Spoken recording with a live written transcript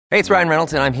Hey, it's Ryan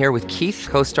Reynolds, and I'm here with Keith,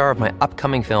 co-star of my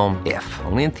upcoming film, If,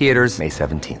 only in theaters May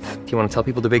 17th. Do you want to tell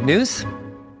people the big news?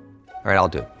 All right, I'll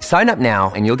do it. Sign up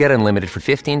now and you'll get unlimited for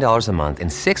 $15 a month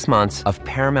and 6 months of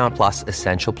Paramount Plus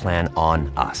Essential Plan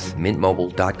on us.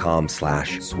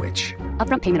 MintMobile.com/switch.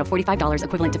 Upfront payment of $45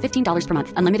 equivalent to $15 per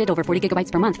month. Unlimited over 40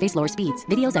 gigabytes per month. Face lower speeds.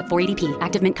 Videos at 480p.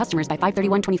 Active Mint customers by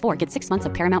 531.24 get 6 months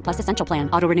of Paramount Plus Essential Plan.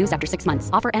 Auto renews after 6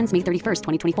 months. Offer ends May 31st,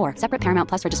 2024. Separate Paramount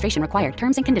Plus registration required.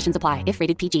 Terms and conditions apply if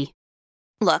rated PG.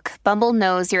 Look, Bumble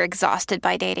knows you're exhausted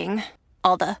by dating.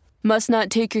 All the, must not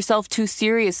take yourself too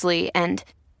seriously, and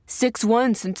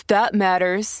 6'1" since that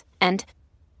matters. And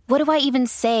what do I even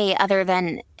say other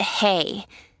than, hey?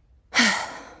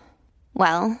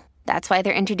 Well, that's why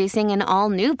they're introducing an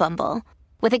all-new Bumble,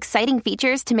 with exciting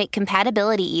features to make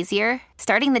compatibility easier,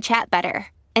 starting the chat better,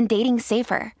 and dating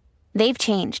safer. They've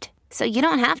changed, so you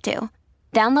don't have to.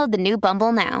 Download the new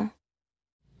Bumble now.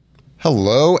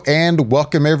 Hello and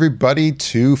welcome everybody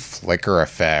to Flicker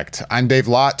Effect. I'm Dave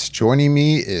Lott. Joining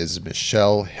me is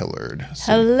Michelle Hillard.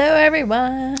 Hello,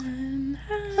 everyone.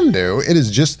 Hello. It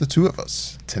is just the two of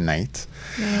us tonight.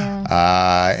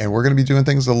 Yeah. And we're going to be doing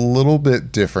things a little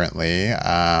bit differently.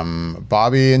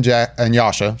 Bobby and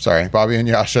Yasha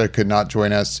could not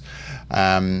join us.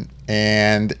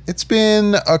 And it's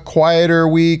been a quieter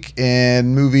week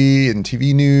in movie and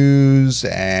TV news,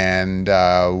 and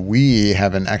we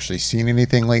haven't actually seen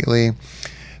anything lately.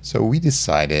 So we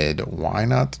decided, why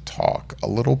not talk a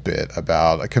little bit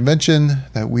about a convention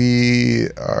that we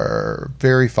are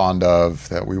very fond of,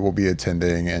 that we will be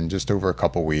attending in just over a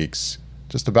couple weeks.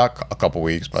 Just about a couple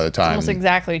weeks by the time. Almost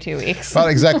exactly 2 weeks. About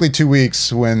exactly 2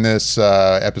 weeks when this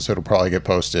episode will probably get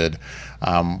posted.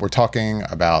 We're talking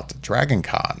about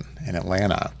DragonCon in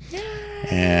Atlanta. Yes.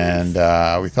 And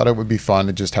we thought it would be fun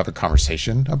to just have a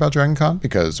conversation about DragonCon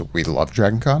because we love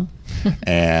DragonCon.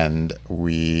 And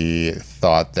we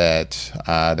thought that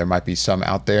there might be some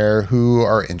out there who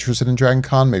are interested in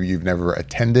DragonCon. Maybe you've never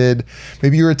attended.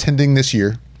 Maybe you're attending this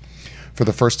year for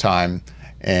the first time.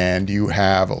 And you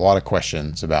have a lot of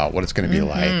questions about what it's going to be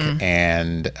like,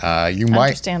 and you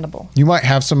might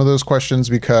have some of those questions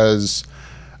because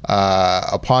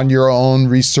upon your own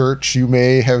research, you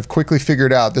may have quickly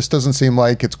figured out this doesn't seem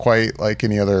like it's quite like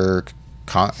any other,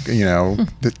 pop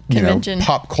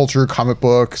culture, comic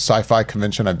book, sci-fi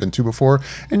convention I've been to before.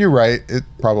 And you're right, it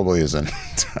probably isn't.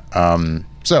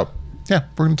 So yeah,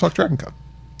 we're going to talk DragonCon.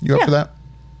 You up for that?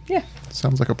 Yeah,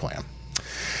 sounds like a plan.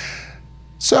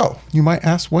 So, you might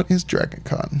ask, what is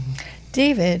DragonCon?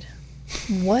 David,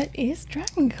 what is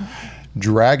DragonCon?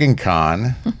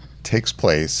 DragonCon takes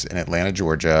place in Atlanta,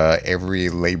 Georgia every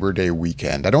Labor Day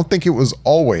weekend. I don't think it was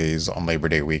always on Labor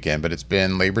Day weekend, but it's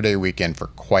been Labor Day weekend for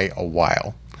quite a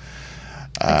while.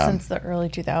 Since the early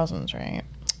 2000s, right?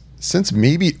 Since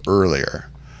maybe earlier.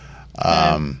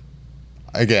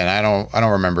 Again, I don't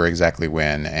remember exactly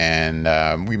when,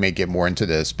 and we may get more into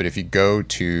this, but if you go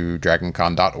to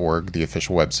dragoncon.org, the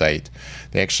official website,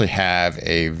 they actually have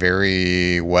a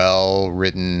very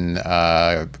well-written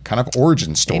kind of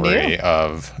origin story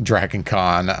of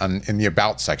DragonCon in the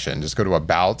About section. Just go to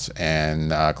About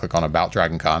and click on About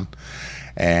DragonCon.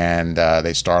 And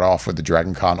they start off with the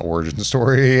DragonCon origin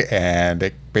story, and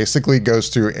it basically goes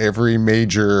through every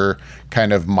major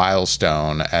kind of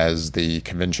milestone as the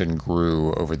convention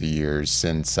grew over the years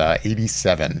since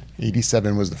 87.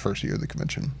 87 was the first year of the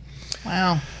convention.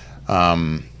 Wow.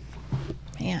 Man.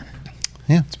 Yeah,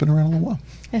 it's been around a little while.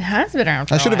 It has been around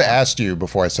for a while. I should have asked you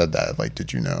before I said that, like,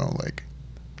 did you know, like,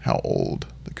 how old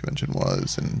the convention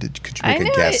was, and could you make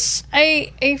a guess?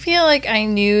 I feel like I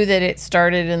knew that it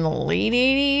started in the late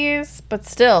 80s, but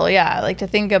still, yeah, I like to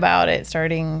think about it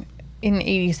starting in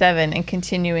 87 and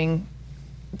continuing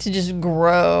to just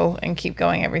grow and keep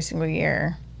going every single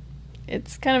year.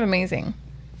 It's kind of amazing.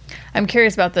 I'm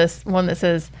curious about this one that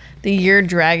says the year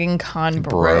DragonCon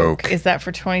broke. Is that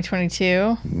for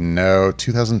 2022? No,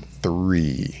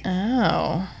 2003.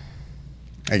 Oh.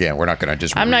 Again, we're not going to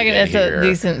just. I'm not going to. It's a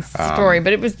decent story,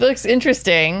 but looks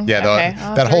interesting. Yeah, okay,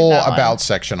 that whole About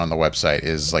section on the website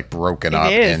is like broken up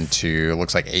into,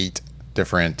 looks like 8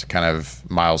 different kind of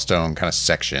milestone kind of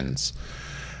sections.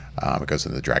 It goes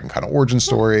into the DragonCon origin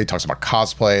story. It talks about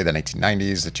cosplay, the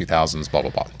 1990s, the 2000s, blah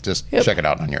blah blah. Just check it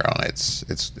out on your own.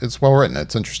 It's well written.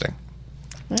 It's interesting.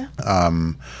 Yeah.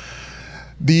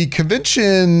 The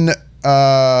convention.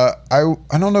 I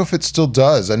don't know if it still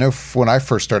does. I know when I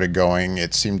first started going,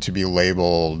 it seemed to be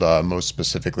labeled most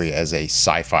specifically as a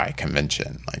sci-fi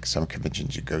convention, like some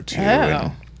conventions you go to.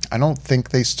 And I don't think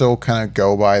they still kind of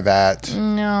go by that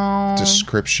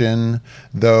description,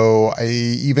 though.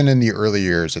 Even in the early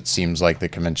years, it seems like the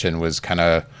convention was kind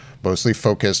of mostly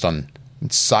focused on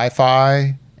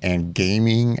sci-fi and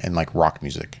gaming and like rock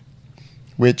music,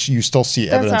 which you still see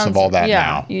evidence of all that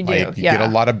now. You do. Like, you get a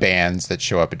lot of bands that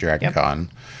show up at DragonCon.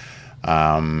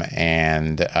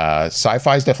 And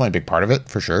sci-fi is definitely a big part of it,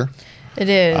 for sure. It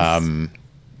is.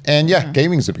 And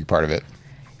gaming is a big part of it.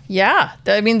 Yeah.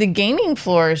 I mean, the gaming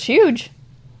floor is huge.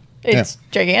 It's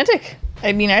gigantic.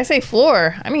 I mean, I say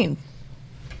floor. I mean,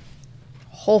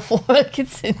 whole floor.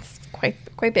 It's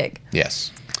quite big.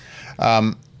 Yes.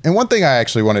 And one thing I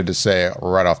actually wanted to say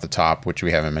right off the top, which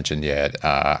we haven't mentioned yet,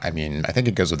 I mean, I think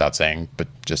it goes without saying, but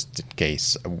just in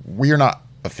case, we are not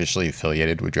officially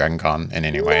affiliated with DragonCon in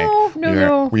any way.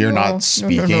 We are not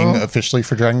speaking officially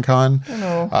for DragonCon.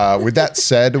 No. With that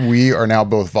said, we are now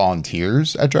both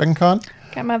volunteers at DragonCon.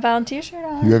 Got my volunteer shirt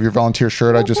on. You have your volunteer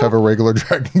shirt. I just have a regular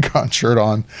DragonCon shirt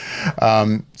on.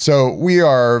 So we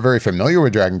are very familiar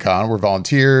with DragonCon. We're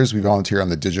volunteers. We volunteer on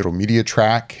the digital media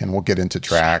track, and we'll get into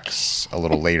tracks a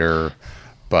little later.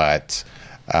 But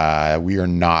we are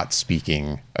not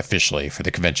speaking officially for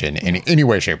the convention in any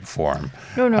way, shape, or form.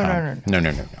 No.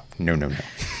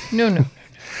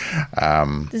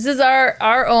 This is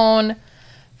our own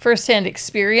firsthand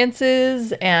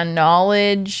experiences and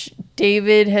knowledge.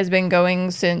 David has been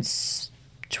going since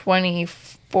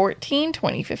 2014,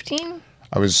 2015.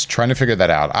 I was trying to figure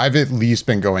that out. I've at least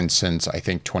been going since, I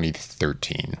think,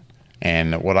 2013.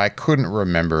 And what I couldn't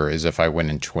remember is if I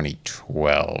went in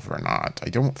 2012 or not. I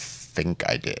don't think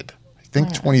I did. I think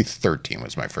 2013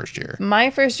 was my first year.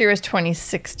 My first year was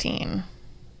 2016.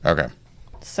 Okay.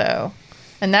 So,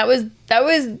 and that was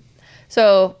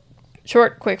so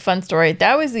short, quick, fun story.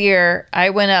 That was the year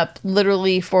I went up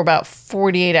literally for about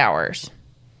 48 hours.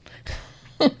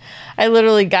 I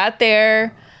literally got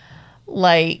there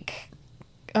like,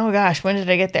 oh gosh, when did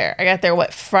I get there? I got there,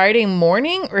 Friday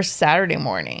morning or Saturday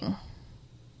morning?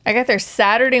 I got there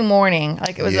Saturday morning.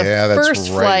 Like it was the first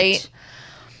flight.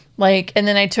 Like, and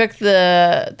then I took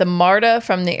the MARTA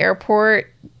from the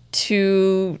airport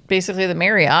to basically the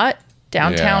Marriott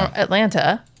downtown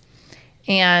Atlanta.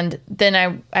 And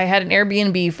then I had an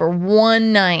Airbnb for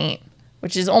one night,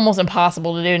 which is almost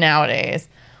impossible to do nowadays.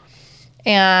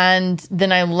 And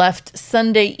then I left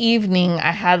Sunday evening.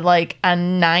 I had like a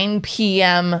 9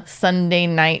 p.m. Sunday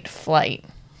night flight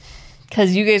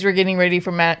because you guys were getting ready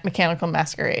for Mechanical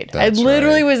Masquerade. I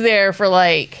literally was there for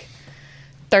like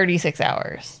 36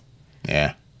 hours.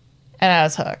 Yeah. And I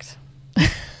was hooked.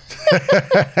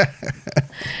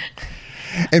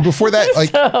 And before that,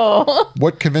 like,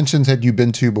 what conventions had you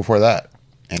been to before that?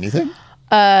 Anything?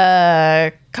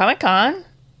 Comic-Con.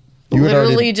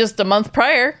 Literally just a month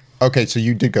prior. Okay, so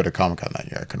you did go to Comic-Con that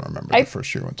year. I can remember the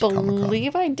first year I went to Comic-Con. I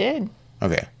believe I did.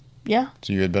 Okay. Yeah.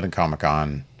 So you had been to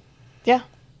Comic-Con. Yeah.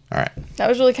 All right. That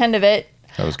was really kind of it.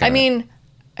 I mean,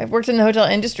 I've worked in the hotel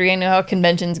industry. I know how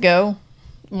conventions go.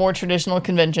 More traditional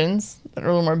conventions that are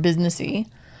a little more businessy.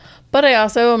 But I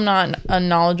also am not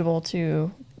unknowledgeable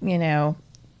to,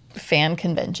 fan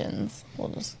conventions. We'll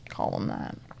just call them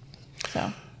that.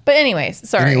 So, but anyways,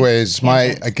 sorry.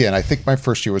 I think my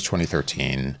first year was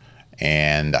 2013,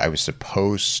 and I was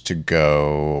supposed to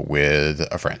go with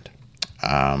a friend.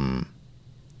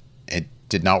 It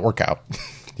did not work out.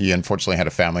 He unfortunately had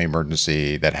a family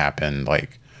emergency that happened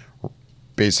like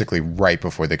basically right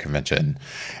before the convention.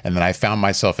 And then I found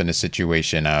myself in a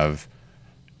situation of,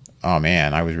 oh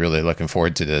man, I was really looking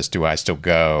forward to this. Do I still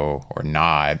go or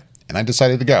not? And I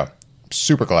decided to go.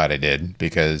 Super glad I did,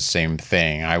 because same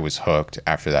thing. I was hooked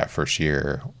after that first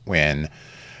year when,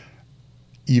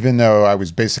 even though I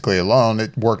was basically alone,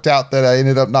 it worked out that I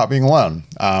ended up not being alone.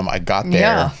 I got there.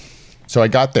 Yeah. So I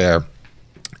got there,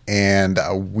 and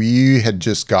we had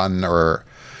just gotten, or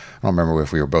I don't remember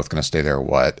if we were both going to stay there or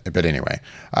what. But anyway,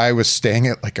 I was staying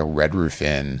at like a Red Roof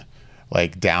Inn,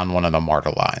 like down one of the MARTA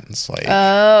lines, like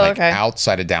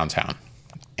outside of downtown.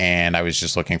 And I was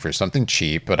just looking for something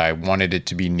cheap, but I wanted it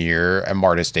to be near a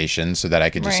MARTA station so that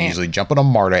I could just easily jump on a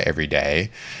MARTA every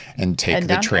day and take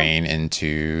the train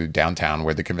into downtown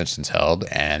where the convention's held.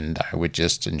 And I would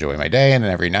just enjoy my day. And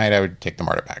then every night I would take the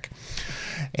MARTA back.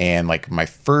 And like my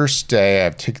first day,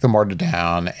 I'd take the MARTA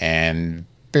down, and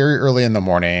very early in the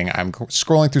morning, I'm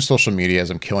scrolling through social media as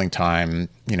I'm killing time,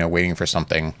 waiting for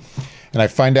something. And I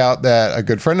find out that a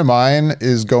good friend of mine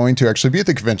is going to actually be at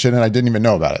the convention, and I didn't even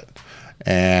know about it.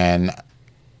 And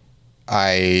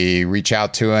I reach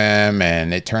out to him,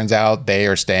 and it turns out they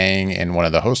are staying in one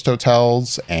of the host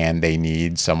hotels, and they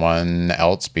need someone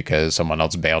else because someone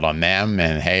else bailed on them.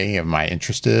 And hey, am I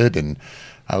interested? And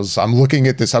I'm looking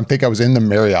at this. I think I was in the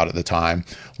Marriott at the time,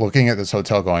 looking at this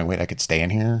hotel going, wait, I could stay in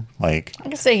here? Like, I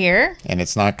could stay here. And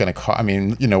it's not going to cost,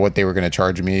 what they were going to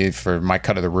charge me for my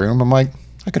cut of the room. I'm like,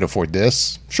 I could afford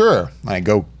this. Sure. And I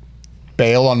go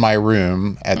bail on my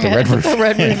room at the Red Roof The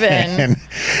Red Roof Inn. and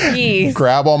Jeez.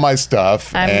 grab all my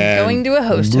stuff. I'm and going to a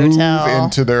host move hotel.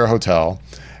 into their hotel.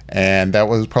 And that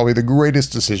was probably the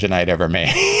greatest decision I'd ever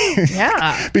made.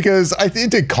 Yeah. Because it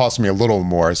did cost me a little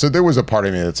more. So there was a part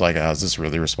of me that's like, oh, is this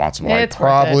really responsible? Yeah, I it's worth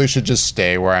probably it. should just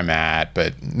stay where I'm at.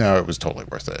 But no, it was totally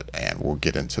worth it. And we'll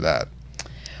get into that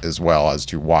as well as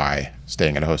to why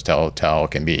staying at a hotel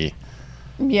can be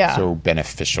so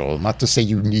beneficial. Not to say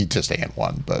you need to stay in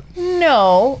one, but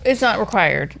No, it's not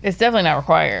required. It's definitely not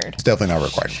required. it's definitely not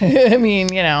required. I mean,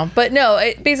 but no,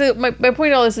 basically, my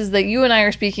point of all this is that you and I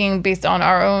are speaking based on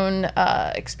our own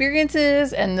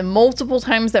experiences and the multiple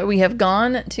times that we have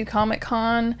gone to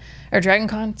Comic-Con or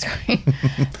DragonCon. Sorry.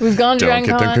 We've gone to Don't DragonCon.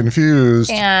 get them confused.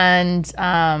 And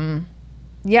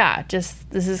just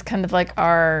this is kind of like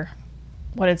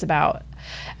what it's about.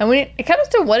 And when it comes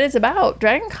to what it's about,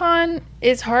 DragonCon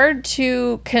is hard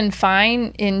to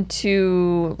confine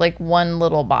into like one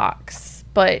little box,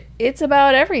 but it's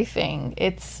about everything.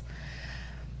 It's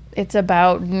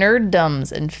about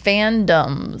nerddoms and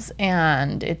fandoms,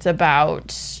 and it's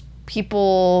about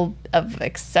people of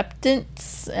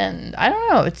acceptance, and I don't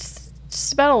know, it's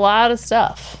just about a lot of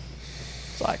stuff.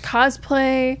 It's a lot of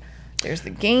cosplay. There's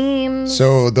the games.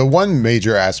 So the one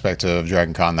major aspect of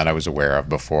DragonCon that I was aware of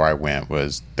before I went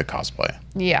was the cosplay.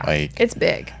 Yeah, like it's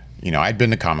big. I'd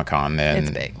been to Comic-Con and It's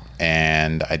big.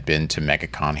 and I'd been to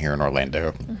MegaCon here in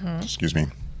Orlando. Excuse me.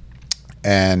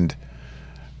 And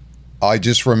I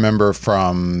just remember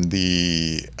from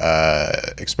the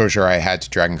exposure I had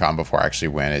to DragonCon before I actually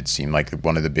went, it seemed like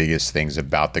one of the biggest things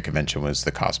about the convention was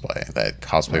the cosplay. That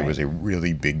cosplay was a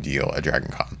really big deal at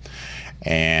DragonCon.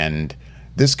 And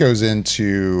this goes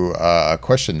into a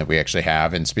question that we actually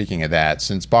have. And speaking of that,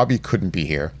 since Bobby couldn't be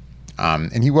here,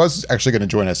 and he was actually going to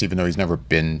join us even though he's never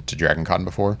been to DragonCon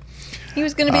before. He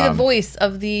was going to be the voice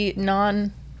of the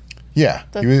Yeah.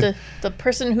 the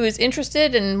person who is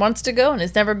interested and wants to go and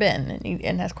has never been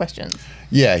and has questions.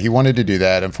 Yeah, he wanted to do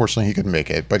that. Unfortunately, he couldn't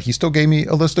make it, but he still gave me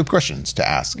a list of questions to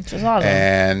ask. Which is awesome.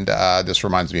 And this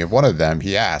reminds me of one of them.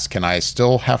 He asked, can I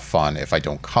still have fun if I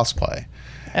don't cosplay?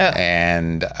 Oh.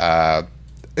 And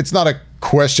it's not a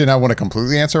question I want to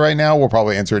completely answer right now. We'll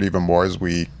probably answer it even more as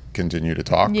we continue to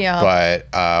talk. Yeah. But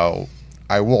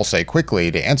I will say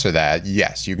quickly to answer that,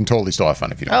 yes, you can totally still have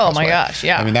fun if you don't cosplay. Oh my gosh,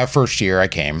 yeah. I mean, that first year I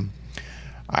came,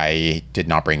 I did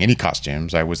not bring any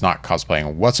costumes. I was not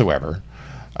cosplaying whatsoever.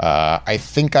 I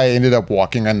think I ended up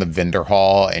walking on the vendor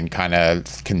hall and kind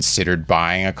of considered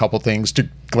buying a couple things to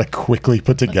like quickly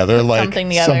put together, like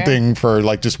something for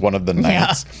like just one of the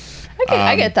nights. Yeah.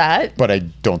 I get that. But I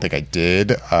don't think I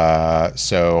did.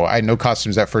 So I had no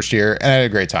costumes that first year, and I had a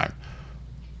great time.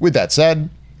 With that said,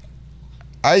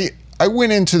 I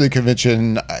went into the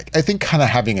convention, I think, kind of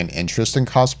having an interest in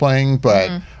cosplaying,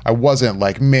 but I wasn't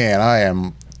like, man, I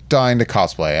am dying to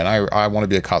cosplay, and I want to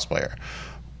be a cosplayer.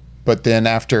 But then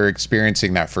after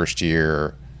experiencing that first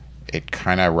year, it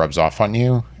kind of rubs off on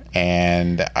you.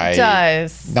 And it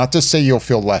does. Not to say you'll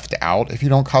feel left out if you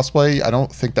don't cosplay. I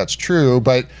don't think that's true,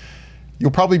 but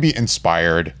you'll probably be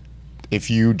inspired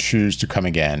if you choose to come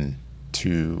again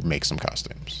to make some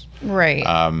costumes. Right.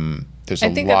 There's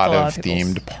a lot of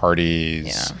themed parties.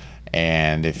 Yeah.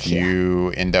 And if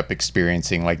you end up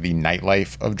experiencing like the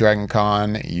nightlife of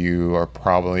DragonCon, you are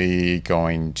probably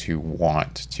going to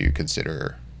want to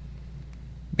consider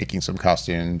making some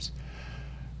costumes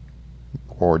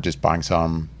or just buying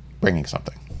some, bringing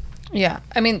something. Yeah.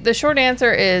 I mean, the short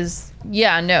answer is,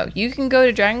 no. You can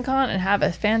go to DragonCon and have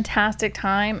a fantastic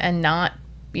time and not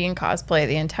be in cosplay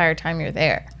the entire time you're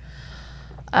there.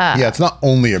 It's not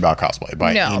only about cosplay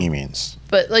by any means.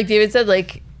 But like David said,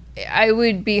 like, I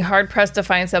would be hard pressed to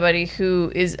find somebody who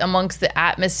is amongst the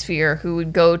atmosphere who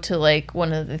would go to like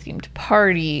one of the themed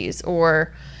parties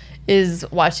or is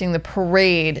watching the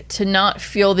parade to not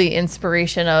feel the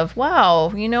inspiration of, wow,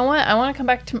 you know what? I want to come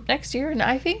back to next year and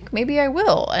I think maybe I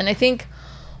will. And I think,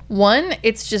 one,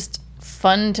 it's just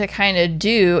fun to kind of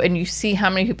do and you see how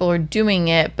many people are doing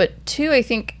it. But two, I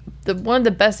think one of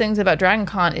the best things about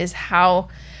DragonCon is how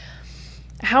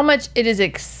much it is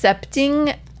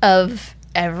accepting of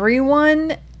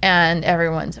everyone and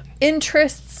everyone's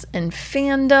interests and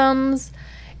fandoms.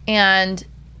 And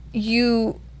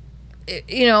I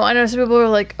know some people are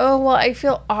like, oh, well, I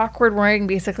feel awkward wearing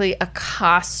basically a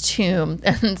costume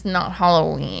and it's not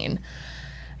Halloween,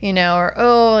 or,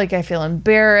 oh, like I feel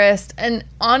embarrassed. And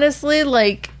honestly,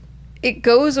 like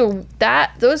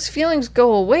those feelings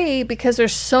go away because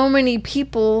there's so many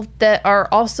people that are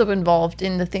also involved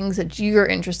in the things that you're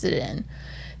interested in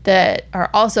that are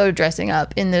also dressing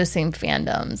up in those same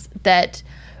fandoms that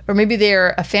or maybe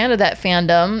they're a fan of that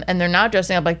fandom and they're not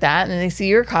dressing up like that, and then they see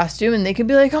your costume and they can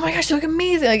be like, oh my gosh, you look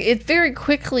amazing. Like, it very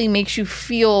quickly makes you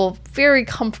feel very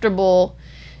comfortable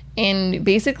in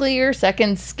basically your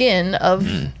second skin of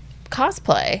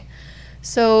cosplay.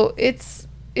 So it's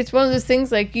one of those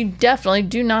things, like, you definitely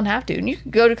do not have to. And you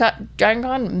could go to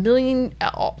DragonCon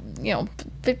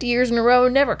 50 years in a row,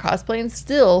 never cosplay, and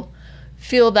still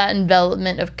feel that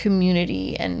envelopment of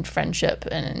community and friendship.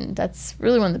 And that's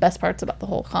really one of the best parts about the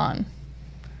whole con.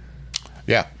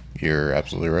 Yeah, you're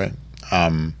absolutely right.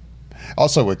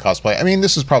 Also with cosplay, I mean,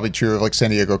 this is probably true of like San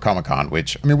Diego Comic-Con,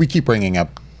 which, I mean, we keep bringing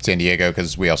up San Diego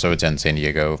because we also attend San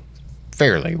Diego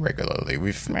fairly regularly.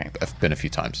 We've been a few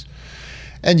times.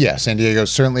 And yeah, San Diego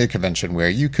is certainly a convention where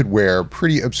you could wear a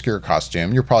pretty obscure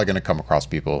costume. You're probably going to come across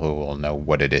people who will know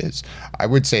what it is. I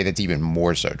would say that's even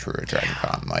more so true at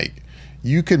DragonCon. Like,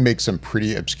 you could make some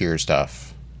pretty obscure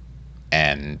stuff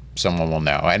and someone will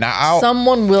know. And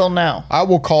someone will know. I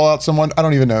will call out someone. I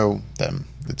don't even know them.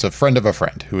 It's a friend of a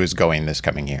friend who is going this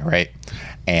coming year, right?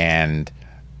 And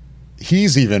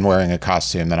he's even wearing a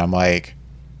costume that I'm like,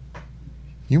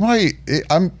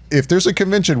 if there's a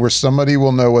convention where somebody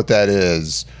will know what that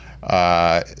is,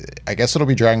 I guess it'll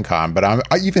be DragonCon. But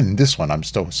even this one, I'm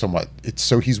still somewhat.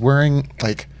 He's wearing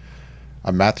like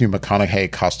a Matthew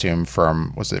McConaughey costume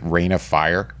from, was it Reign of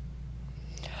Fire?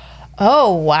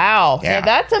 Oh wow! Yeah,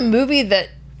 that's a movie that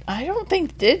I don't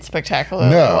think did spectacularly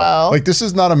well. Like, this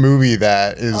is not a movie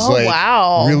that is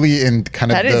really in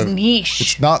kind of that is niche.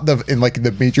 It's not in like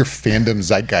the major fandom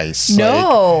zeitgeist.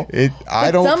 No,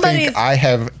 I don't think I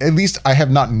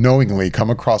have not knowingly come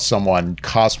across someone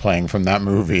cosplaying from that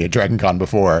movie at DragonCon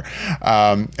before.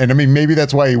 And I mean, maybe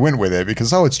that's why he went with it,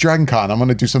 because it's DragonCon, I'm going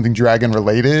to do something dragon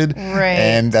related, right?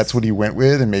 And that's what he went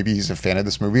with. And maybe he's a fan of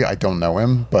this movie. I don't know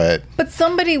him, but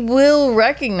somebody will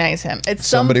recognize him at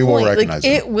some point. Somebody will recognize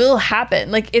him. It will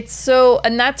happen. Like, it's so,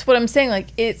 and that's what I'm saying. Like,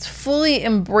 it's fully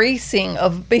embracing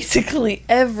of basically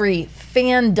every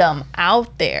fandom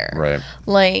out there. Right.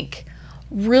 Like,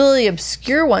 really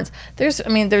obscure ones. There's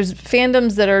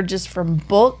fandoms that are just from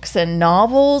books and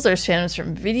novels. There's fandoms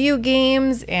from video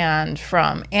games and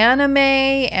from anime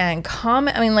and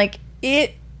comic. I mean, like,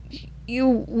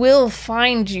 you will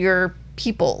find your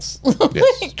peoples.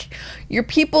 Yes. Like, your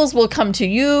peoples will come to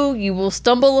you. You will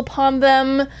stumble upon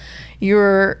them.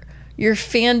 Your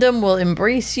fandom will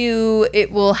embrace you.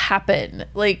 It will happen.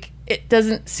 Like, it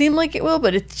doesn't seem like it will,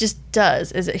 but it just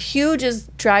does. As huge as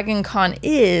DragonCon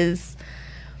is,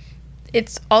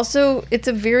 it's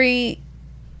a very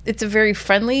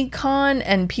friendly con,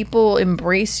 and people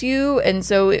embrace you, and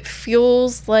so it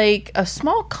feels like a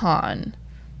small con,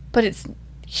 but it's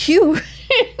huge.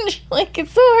 Like,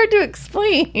 it's so hard to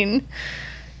explain.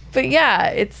 But yeah,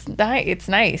 it's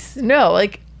nice. No,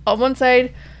 like, on one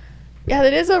side, yeah,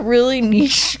 that is a really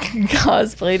niche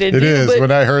cosplay to do. It is. When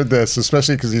I heard this,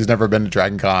 especially because he's never been to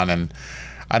DragonCon, and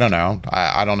I don't know.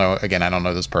 I don't know. Again, I don't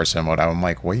know this person. I'm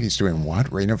like, wait, he's doing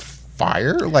what? Reign of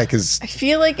Fire? Like, I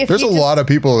feel like there's a lot of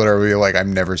people that are really like, I've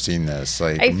never seen this.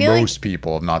 Like, most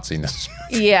people have not seen this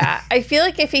movie. Yeah, I feel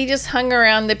like if he just hung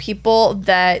around the people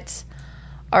that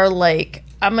are like,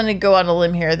 I'm gonna go on a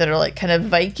limb here, that are like kind of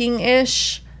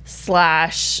Viking-ish /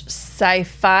 sci-fi-ish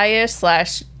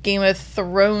 / Game of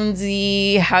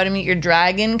Thronesy, How to Meet Your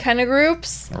Dragon kind of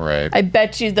groups. Right. I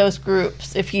bet you those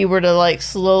groups, if you were to like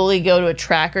slowly go to a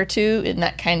track or two in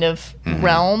that kind of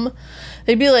realm,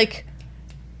 they'd be like,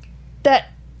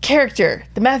 that character,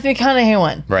 the Matthew McConaughey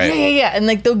one. Right. Yeah. And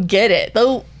like, they'll get it.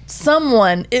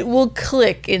 It will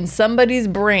click in somebody's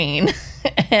brain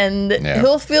and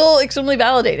he'll feel extremely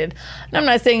validated. And I'm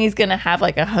not saying he's going to have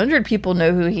like 100 people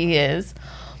know who he is,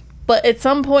 but at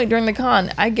some point during the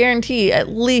con, I guarantee at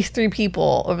least 3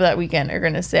 people over that weekend are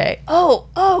going to say, oh,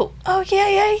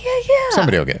 yeah.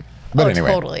 Somebody will get it. But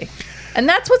anyway. Totally. And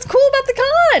that's what's cool about the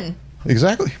con.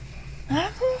 Exactly.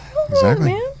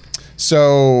 Exactly. Man.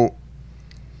 So,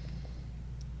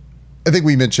 I think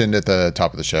we mentioned at the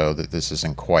top of the show that this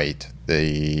isn't quite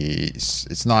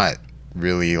it's not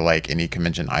really like any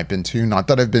convention I've been to. Not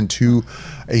that I've been to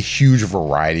a huge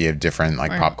variety of different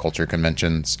like pop culture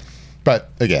conventions.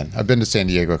 But again, I've been to San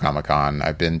Diego Comic-Con.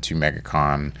 I've been to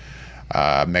MegaCon.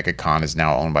 MegaCon is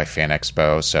now owned by Fan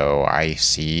Expo, so I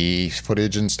see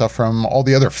footage and stuff from all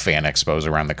the other Fan Expos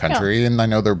around the country, and I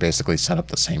know they're basically set up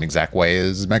the same exact way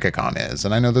as MegaCon is.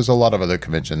 And I know there's a lot of other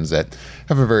conventions that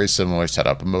have a very similar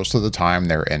setup. Most of the time,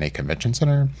 they're in a convention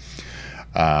center.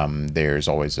 There's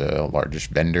always a largish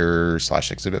vendor /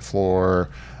 exhibit floor.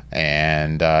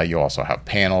 And you'll also have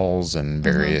panels and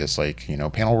various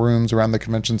panel rooms around the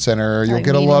convention center. You'll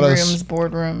get a lot of rooms,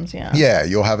 boardrooms. Yeah,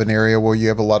 you'll have an area where you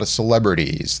have a lot of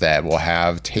celebrities that will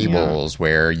have tables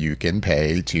where you can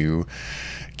pay to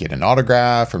get an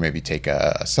autograph or maybe take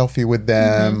a selfie with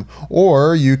them,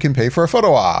 or you can pay for a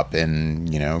photo op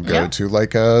and go to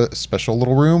like a special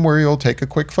little room where you'll take a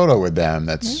quick photo with them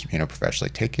that's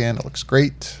professionally taken. It looks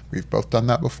great. We've both done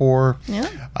that before.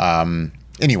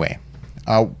 Anyway,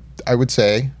 I would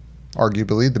say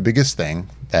arguably the biggest thing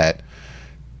that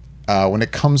when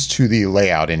it comes to the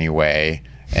layout anyway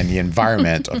and the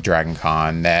environment of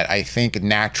DragonCon, that I think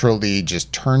naturally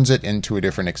just turns it into a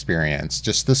different experience.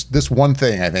 Just this one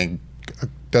thing I think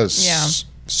does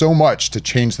so much to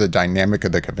change the dynamic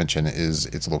of the convention is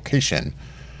its location.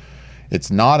 It's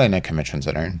not in a convention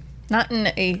center. Not in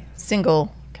a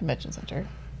single convention center.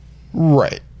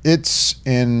 Right. It's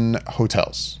in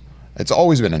hotels. It's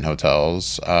always been in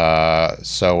hotels.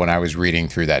 So when I was reading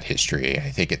through that history, I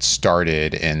think it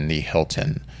started in the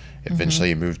Hilton. Eventually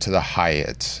it moved to the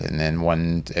Hyatt, and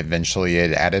then eventually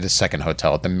it added a second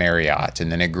hotel at the Marriott,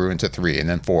 and then it grew into 3 and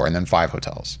then 4 and then 5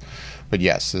 hotels. But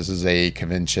yes, this is a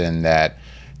convention that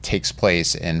takes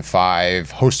place in 5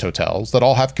 host hotels that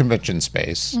all have convention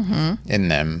space in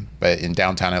them, but in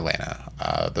downtown Atlanta.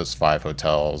 Those 5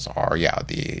 hotels are,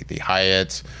 the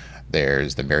Hyatt,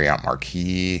 there's the Marriott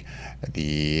Marquis,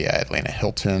 the Atlanta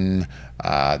Hilton,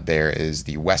 there is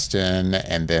the Westin,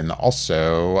 and then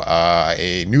also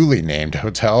a newly named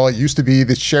hotel. It used to be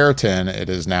the Sheraton. It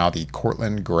is now the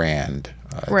Cortland Grand.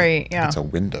 Right, yeah. It's a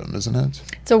Wyndham, isn't it?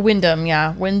 It's a Wyndham,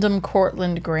 yeah. Wyndham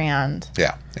Cortland Grand.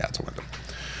 Yeah, it's a Wyndham.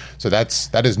 So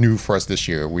that is new for us this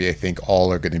year. We, I think,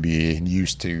 all are going to be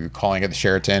used to calling it the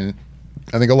Sheraton.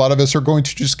 I think a lot of us are going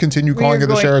to just continue calling it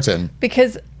the Sheraton.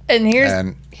 Because, here's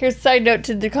a side note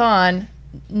to the con,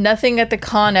 nothing at the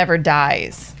con ever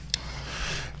dies.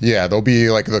 Yeah, there'll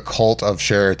be like the cult of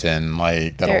Sheraton,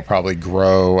 that'll probably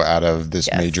grow out of this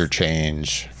major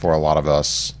change for a lot of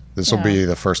us. This will be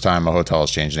the first time a hotel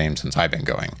has changed name since I've been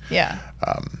going. Yeah.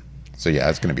 So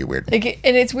it's going to be weird. And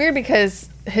it's weird because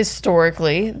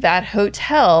historically, that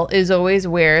hotel is always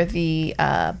where the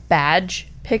badge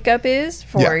pickup is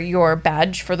for your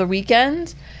badge for the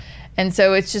weekend. And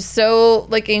so it's just so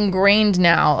ingrained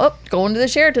now. Oh, going to the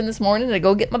Sheraton this morning to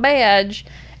go get my badge.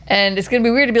 And it's going to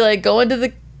be weird to be going to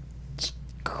the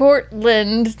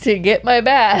Cortland to get my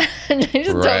badge. I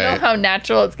just don't know how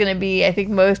natural it's going to be. I think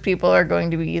most people are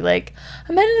going to be I'm headed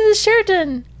to the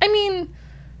Sheraton. I mean,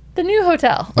 the new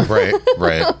hotel. Right.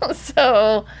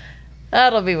 So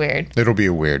that'll be weird. It'll be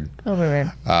weird. But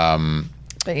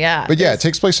yeah. It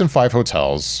takes place in 5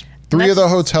 hotels. 3 of the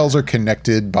hotels are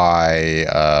connected by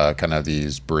kind of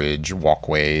these bridge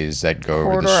walkways that go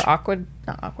over not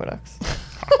aqueducts.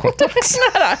 Aqueducts.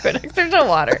 Not aqueducts. There's no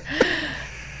water.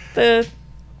 The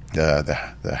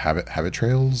habit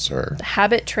trails or the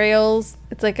habit trails.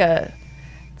 It's like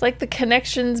the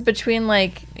connections between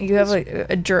you have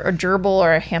a gerbil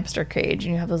or a hamster cage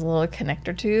and you have those little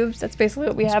connector tubes. That's basically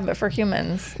what we have, but for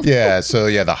humans.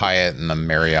 So the Hyatt and the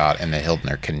Marriott and the Hilton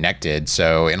are connected.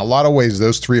 So in a lot of ways,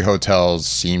 those 3 hotels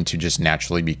seem to just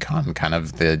naturally become kind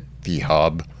of the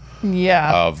hub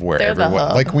of where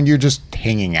everyone, when you're just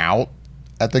hanging out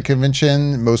at the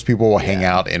convention, most people will hang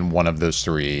out in one of those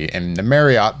 3. And the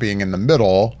Marriott being in the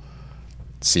middle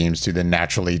seems to then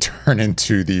naturally turn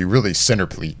into the really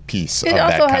centerpiece of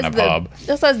that kind of hub. It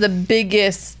also has the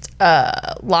biggest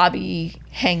lobby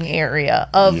hang area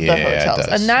of the hotels.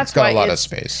 It does. And that's got why a lot of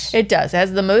space. It does. It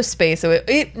has the most space. So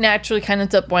it naturally kind of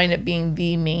ends up winding up being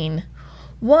the main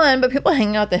one. But people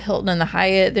hang out at the Hilton and the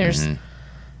Hyatt. There's,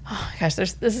 oh gosh,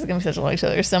 this is going to be such a long show.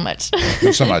 There's so much.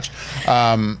 There's so much.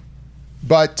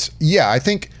 But I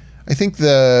think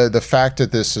the fact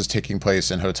that this is taking place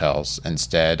in hotels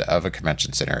instead of a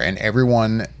convention center, and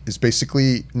everyone is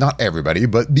basically, not everybody,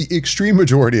 but the extreme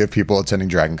majority of people attending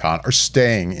DragonCon are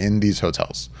staying in these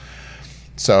hotels.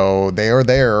 So they are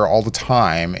there all the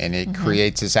time, and it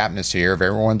creates this atmosphere of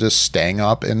everyone just staying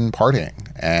up and partying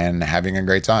and having a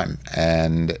great time.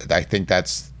 And I think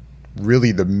that's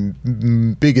really the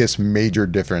biggest major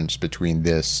difference between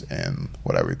this and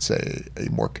what I would say a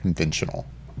more conventional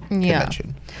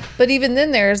convention. But even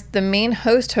then there's the main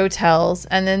host hotels,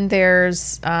 and then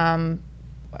there's I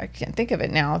can't think of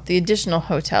it now, the additional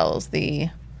hotels, the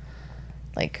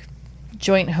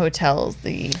joint hotels,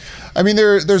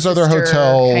 there's other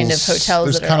hotels, kind of hotels.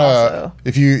 There's kind of,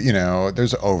 if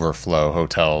there's overflow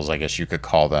hotels, I guess you could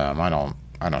call them. I don't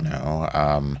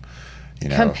know.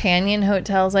 companion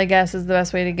hotels, I guess, is the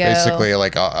best way to go. Basically,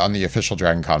 like on the official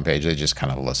DragonCon page, they just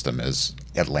kind of list them as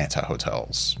Atlanta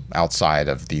hotels outside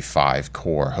of the 5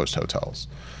 core host hotels.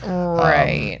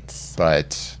 Right.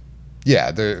 But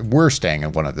yeah, we're staying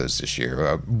in one of those this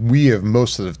year. We have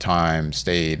most of the time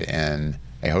stayed in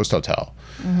a host hotel.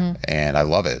 And I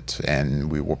love it.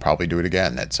 And we will probably do it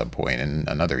again at some point in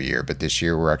another year. But this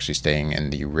year we're actually staying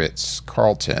in the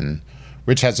Ritz-Carlton,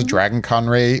 which has a DragonCon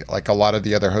rate like a lot of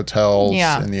the other hotels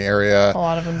in the area. A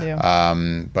lot of them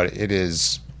do. But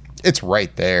it's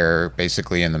right there,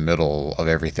 basically in the middle of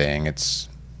everything. It's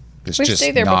We've just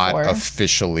stayed there not before.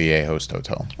 officially a host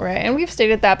hotel. Right. And we've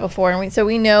stayed at that before. And so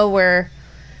we know where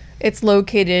it's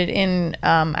located in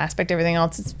aspect of everything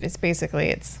else. It's basically,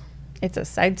 it's a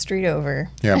side street over.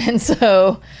 Yeah. And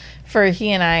so for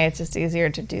he and I, it's just easier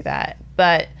to do that.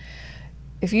 But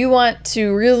if you want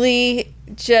to really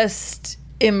just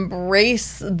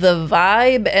embrace the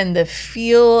vibe and the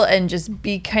feel and just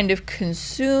be kind of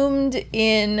consumed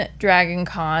in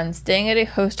DragonCon, staying at a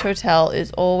host hotel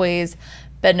is always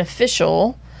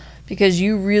beneficial because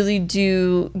you really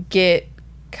do get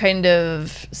kind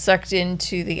of sucked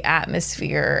into the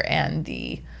atmosphere and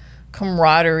the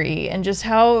camaraderie and just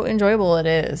how enjoyable it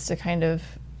is to kind of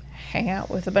hang out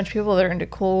with a bunch of people that are into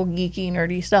cool, geeky,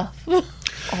 nerdy stuff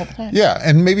all the time. Yeah,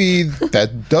 and maybe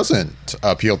that doesn't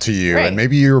appeal to you, Right. and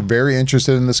maybe you're very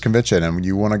interested in this convention and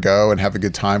you want to go and have a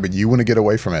good time, but you want to get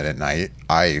away from it at night.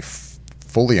 I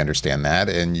fully understand that,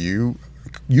 and you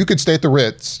could stay at the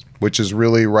Ritz, which is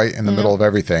really right in the middle of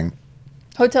everything.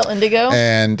 Hotel Indigo.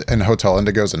 And Hotel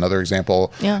Indigo is another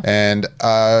example. Yeah. And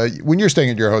when you're staying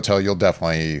at your hotel, you'll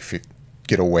definitely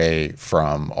get away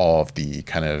from all of the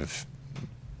kind of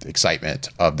excitement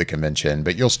of the convention,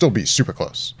 but you'll still be super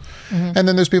close. And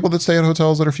then there's people that stay at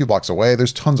hotels that are a few blocks away.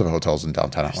 There's tons of hotels in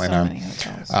downtown Atlanta. So many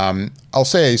hotels. I'll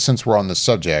say, since we're on this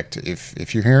subject,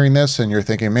 if you're hearing this and you're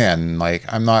thinking, man, like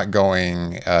I'm not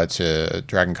going to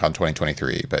DragonCon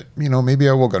 2023, but maybe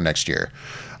I will go next year.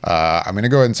 I'm going to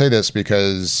go ahead and say this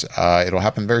because it'll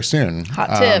happen very soon.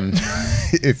 Hot tip.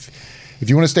 If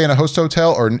you want to stay in a host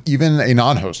hotel or even a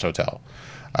non-host hotel,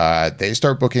 they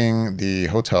start booking the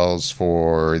hotels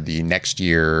for the next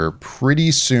year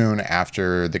pretty soon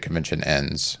after the convention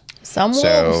ends. Some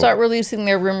will start releasing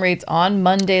their room rates on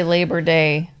Monday, Labor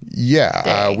Day.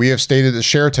 Yeah, we have stayed at the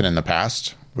Sheraton in the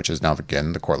past, which is now,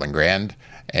 again, the Cortland Grand.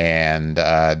 And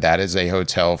that is a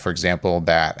hotel, for example,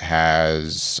 that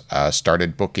has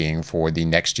started booking for the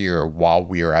next year while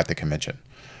we are at the convention.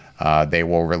 They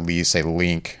will release a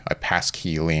link, a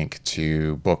passkey link,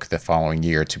 to book the following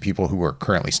year to people who are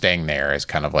currently staying there as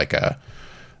kind of like an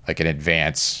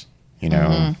advance,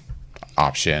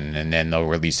 option, and then they'll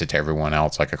release it to everyone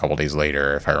else like a couple days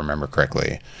later, if I remember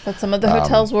correctly. But some of the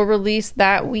hotels will release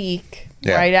that week,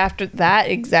 right after that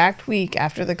exact week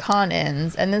after the con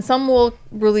ends, and then some will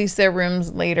release their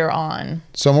rooms later on.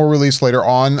 Some will release later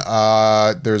on.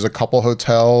 There's a couple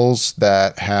hotels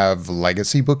that have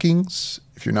legacy bookings.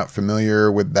 If you're not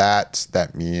familiar with that,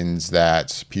 that means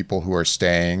that people who are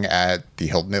staying at the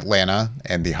Hilton Atlanta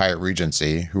and the Hyatt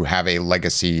Regency who have a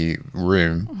legacy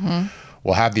room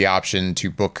will have the option to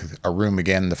book a room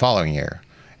again the following year.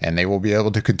 And they will be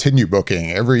able to continue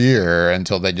booking every year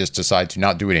until they just decide to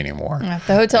not do it anymore. Yeah,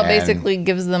 the hotel basically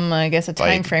gives them, I guess, a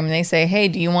time frame. And they say, hey,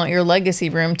 do you want your legacy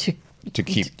room to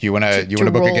keep? Do you want to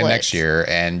book again roll next year?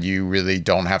 And you really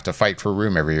don't have to fight for a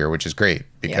room every year, which is great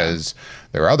because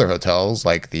there are other hotels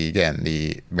like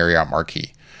the Marriott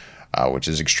Marquis, which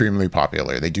is extremely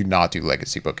popular. They do not do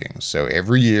legacy bookings, so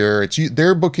every year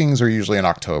their bookings are usually in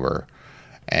October.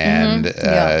 And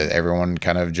everyone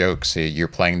kind of jokes you're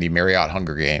playing the Marriott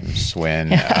Hunger Games when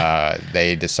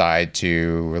they decide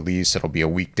to release. It'll be a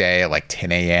weekday at like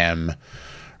 10 a.m.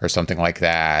 or something like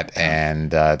that,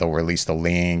 and they'll release the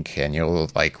link, and you'll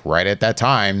right at that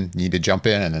time need to jump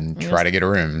in and then try to get a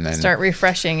room and start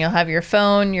refreshing. You'll have your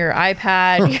phone, your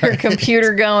iPad, your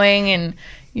computer going, and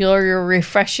you're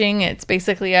refreshing. It's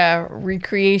basically a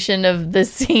recreation of the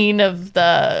scene of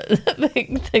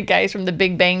the guys from the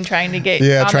Big Bang trying to get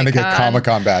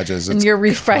Comic-Con badges. And you're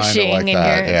refreshing, like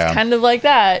it's kind of like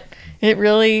that. It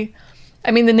really,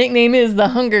 I mean, the nickname is the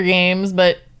Hunger Games,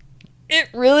 but it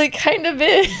really kind of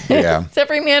is. Yeah. It's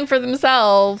every man for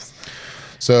themselves.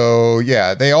 So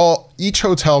yeah, each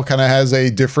hotel kind of has a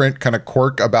different kind of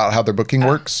quirk about how their booking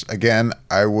works. Again,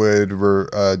 I would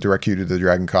direct you to the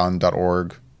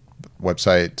DragonCon.org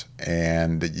website,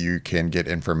 and you can get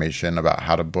information about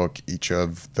how to book each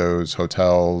of those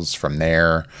hotels from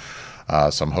there.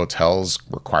 Some hotels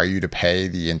require you to pay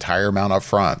the entire amount up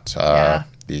front.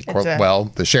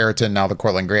 The Sheraton, now the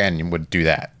Cortland Grand, would do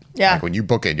that. Yeah. Like when you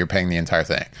book it, you're paying the entire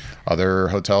thing. Other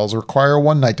hotels require a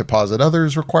 1-night deposit.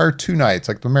 Others require 2 nights,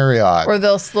 like the Marriott. Or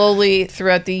they'll slowly,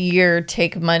 throughout the year,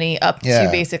 take money up to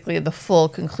basically the full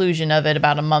conclusion of it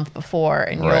about a month before,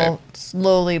 and you'll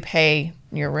slowly pay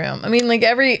your room. I mean, like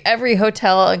every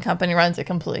hotel and company runs it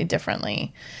completely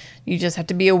differently. You just have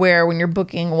to be aware when you're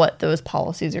booking what those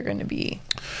policies are going to be.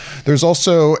 There's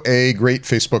also a great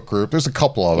Facebook group. There's a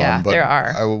couple of them, but there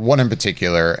are. One in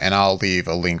particular, and I'll leave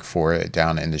a link for it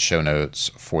down in the show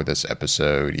notes for this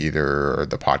episode, either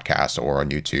the podcast or on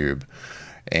YouTube.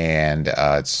 And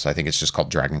I think it's just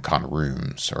called DragonCon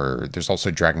Rooms, or there's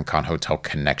also DragonCon Hotel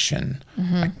Connection.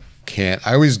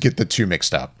 I always get the two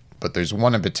mixed up, but there's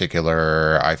one in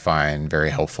particular I find very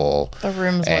helpful. The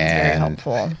rooms one's very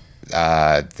helpful.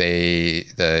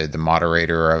 The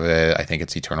moderator of it, I think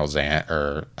it's Eternal Zan,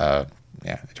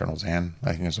 Eternal Zan,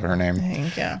 I think is her name. I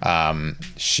think, yeah.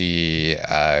 She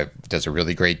does a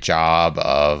really great job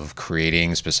of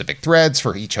creating specific threads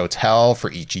for each hotel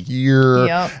for each year.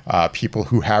 Yep. People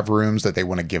who have rooms that they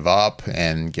want to give up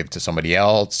and give to somebody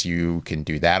else, you can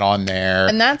do that on there.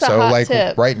 And that's a hot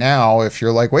tip. Right now, if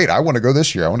you're like, wait, I want to go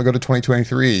this year, I want to go to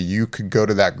 2023, you could go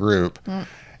to that group.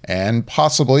 And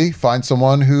possibly find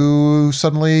someone who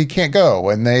suddenly can't go,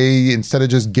 and they, instead of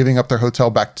just giving up their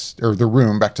hotel or their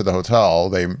room back to the hotel,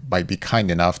 they might be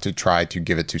kind enough to try to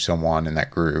give it to someone in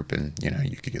that group, and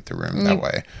you could get the room that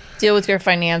way. Deal with your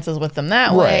finances with them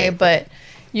that way, but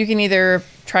you can either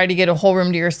try to get a whole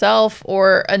room to yourself,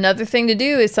 or another thing to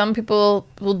do is some people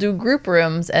will do group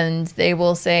rooms, and they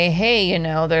will say, hey,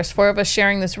 there's 4 of us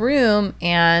sharing this room,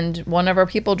 and one of our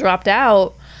people dropped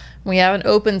out. We have an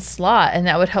open slot, and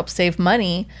that would help save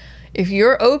money. If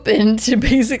you're open to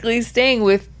basically staying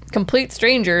with complete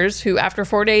strangers who after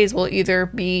 4 days will either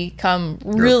become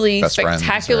really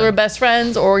spectacular best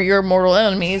friends or your mortal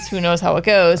enemies, who knows how it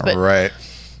goes. But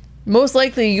most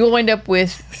likely you'll wind up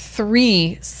with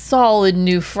 3 solid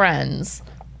new friends,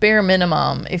 bare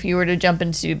minimum, if you were to jump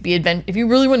into if you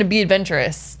really want to be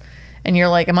adventurous. And you're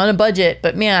like, I'm on a budget,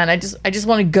 but man, I just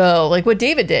want to go. Like what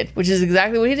David did, which is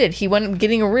exactly what he did. He went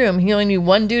getting a room. He only knew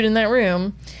one dude in that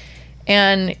room.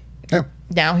 And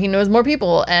now he knows more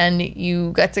people. And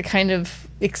you got to kind of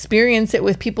experience it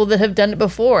with people that have done it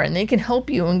before. And they can help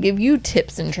you and give you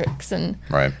tips and tricks and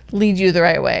lead you the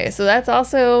right way. So that's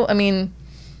also,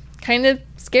 kind of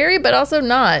scary, but also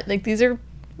not. Like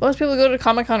most people who go to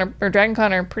Comic-Con or DragonCon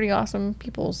are pretty awesome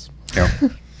peoples.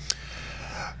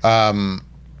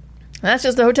 That's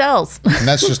just the hotels. And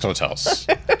that's just hotels.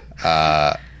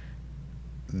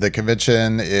 The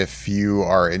convention, if you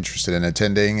are interested in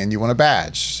attending and you want a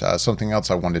badge, something else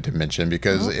I wanted to mention,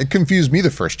 because it confused me the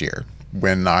first year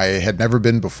when I had never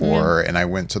been before, and I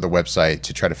went to the website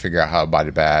to try to figure out how to buy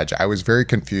the badge. I was very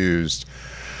confused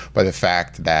by the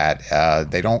fact that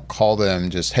they don't call them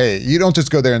just, hey, you don't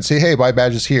just go there and say, hey, buy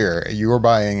badges here. You are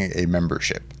buying a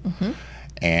membership.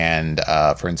 And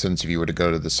for instance, if you were to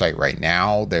go to the site right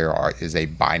now, is a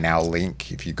buy now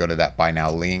link. If you go to that buy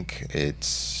now link,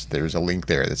 there's a link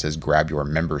there that says grab your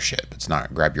membership. It's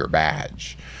not grab your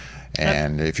badge.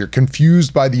 And if you're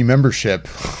confused by the membership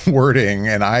wording,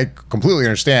 and I completely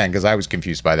understand because I was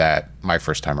confused by that my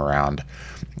first time around,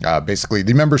 basically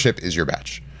the membership is your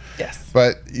badge. Yes.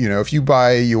 But, if you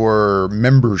buy your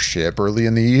membership early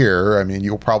in the year,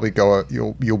 you'll probably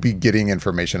you'll be getting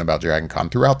information about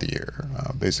DragonCon throughout the year.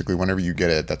 Basically, whenever you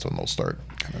get it, that's when they'll start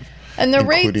kind of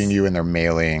including you in their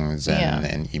mailings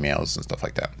and emails and stuff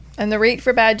like that. And the rate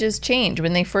for badges change.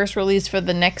 When they first release for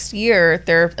the next year,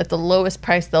 they're at the lowest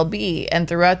price they'll be. And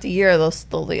throughout the year, they'll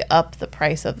slowly up the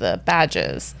price of the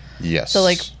badges. Yes. So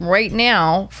right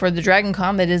now, for the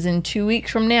DragonCon that is in 2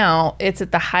 weeks from now, it's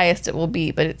at the highest it will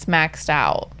be, but it's maxed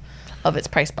out of its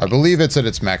price point. I believe it's at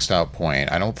its maxed out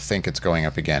point. I don't think it's going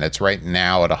up again. It's right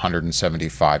now at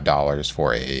 $175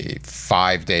 for a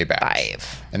 5-day badge.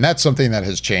 And that's something that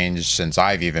has changed since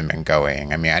I've even been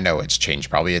going. I know it's changed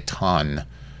probably a ton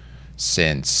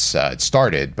since it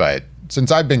started, but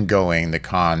since I've been going, the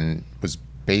con was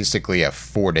basically a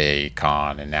 4-day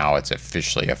con, and now it's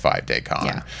officially a 5-day con.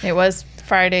 Yeah, it was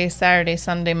Friday, Saturday,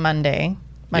 Sunday, Monday.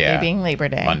 Monday being Labor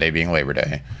Day. Monday being Labor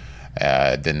Day.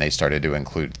 Then they started to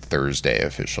include Thursday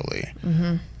officially.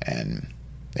 And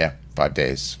 5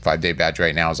 days. 5-day badge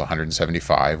right now is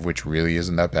 $175, which really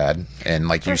isn't that bad. And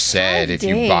like you said, if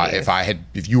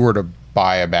you were to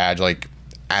buy a badge like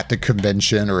at the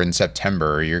convention or in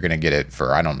September, you're going to get it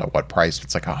for, I don't know what price.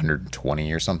 It's like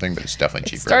 $120 or something, but it's definitely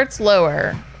cheaper. It starts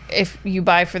lower if you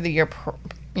buy for the year,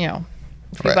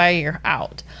 if you buy a year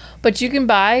out. But you can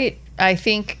buy, I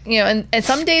think, and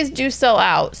some days do sell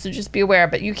out, so just be aware.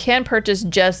 But you can purchase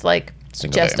just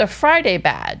a Friday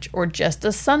badge or just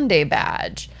a Sunday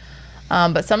badge.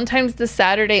 But sometimes the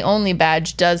Saturday only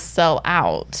badge does sell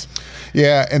out.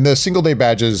 Yeah, and the single day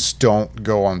badges don't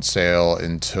go on sale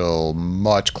until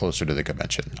much closer to the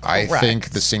convention. Correct. I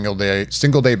think the single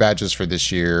day badges for this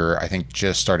year, I think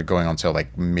just started going on sale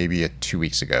like maybe 2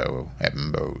 weeks ago at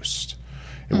most.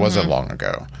 It wasn't long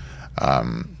ago.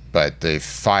 But the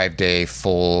 5-day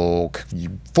full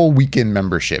weekend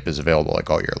membership is available like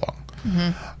all year long.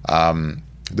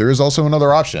 There is also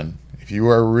another option. If you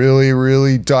are really,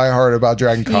 really diehard about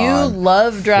DragonCon, you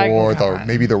love DragonCon for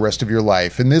maybe the rest of your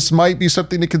life, and this might be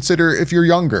something to consider if you're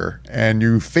younger and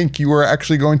you think you are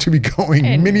actually going to be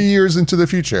going many years into the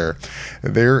future,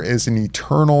 there is an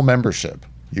eternal membership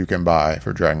you can buy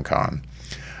for DragonCon.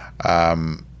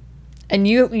 And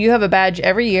you have a badge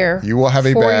every year. You will have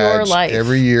a badge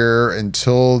every year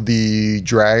until the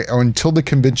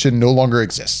convention no longer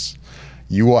exists.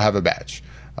 You will have a badge.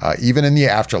 Even in the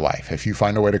afterlife, if you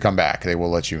find a way to come back, they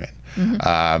will let you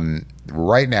in.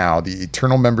 Right now, the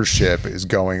eternal membership is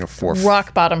going for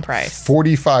rock bottom price,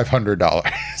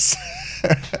 $4,500.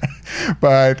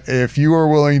 But if you are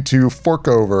willing to fork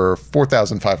over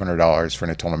 $4,500 for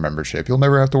an eternal membership, you'll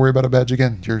never have to worry about a badge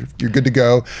again. You're good to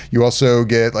go. You also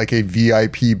get like a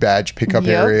VIP badge pickup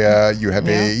area. You have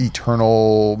a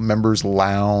eternal members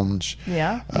lounge.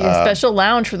 Yeah, you have a special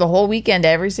lounge for the whole weekend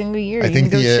every single year. I think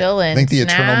the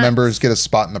eternal members get a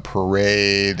spot in the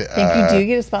parade. I think you do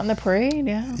get a spot in the parade.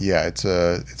 Yeah, it's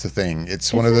a thing.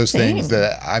 It's one of those things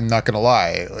that I'm not going to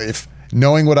lie.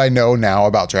 Knowing what I know now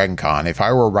about DragonCon, if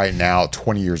I were right now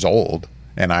 20 years old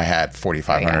and I had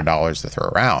 $4,500 to throw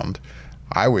around,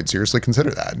 I would seriously consider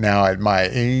that. Now, at my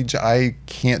age, I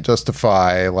can't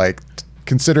justify,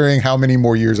 considering how many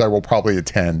more years I will probably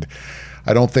attend.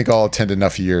 I don't think I'll attend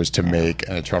enough years to make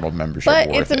an eternal membership worth it.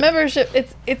 But it's a membership.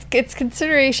 It's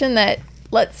consideration that,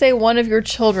 let's say one of your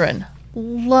children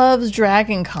loves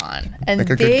DragonCon and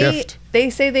they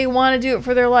say they want to do it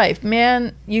for their life.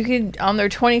 Man, you could on their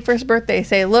 21st birthday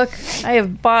say, look, I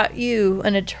have bought you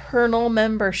an eternal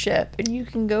membership and you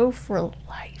can go for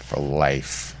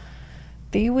life.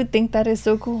 They would think that is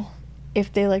so cool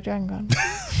if they like DragonCon.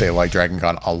 They like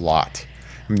DragonCon a lot.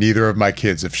 Neither of my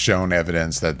kids have shown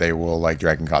evidence that they will like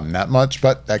DragonCon that much,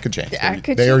 but that could change.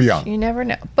 They are young. You never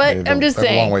know. But I'm just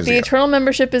saying, the eternal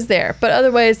membership is there. But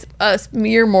otherwise, us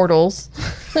mere mortals,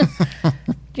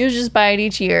 you just buy it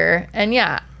each year. And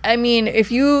yeah, I mean,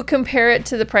 if you compare it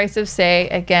to the price of, say,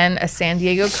 again, a San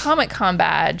Diego Comic-Con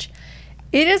badge,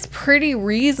 it is pretty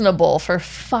reasonable for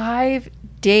 5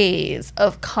 days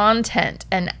of content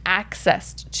and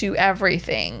access to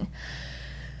everything.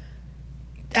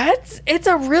 It's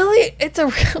a really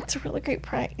great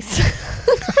price.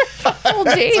 Full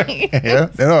day. It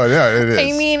is.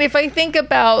 I mean, if I think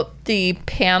about the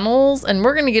panels, and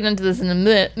we're going to get into this in a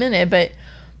minute, but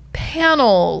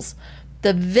panels,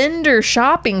 the vendor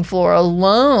shopping floor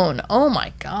alone, oh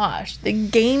my gosh, the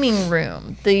gaming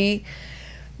room, the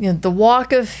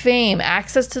walk of fame,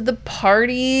 access to the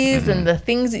parties and the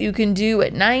things that you can do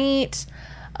at night.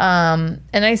 And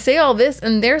I say all this,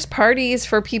 and there's parties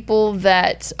for people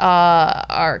that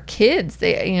are kids.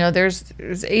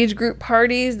 There's age group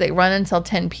parties. They run until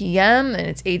 10 p.m. and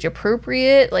it's age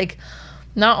appropriate. Like,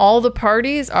 not all the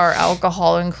parties are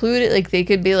alcohol included. Like, they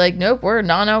could be like, nope, we're a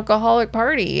non-alcoholic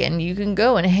party, and you can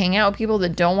go and hang out with people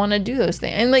that don't want to do those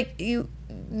things. And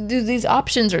these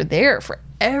options are there for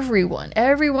everyone.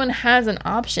 Everyone has an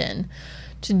option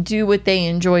to do what they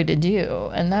enjoy to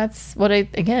do, and that's what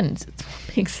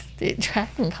makes the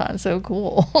DragonCon so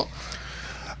cool.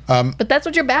 But that's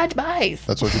what your badge buys.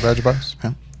 That's what your badge buys.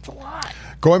 Yeah, it's a lot.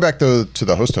 Going back to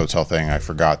the host hotel thing, I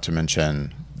forgot to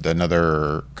mention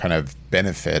another kind of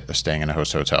benefit of staying in a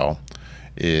host hotel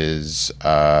is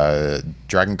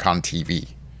DragonCon TV.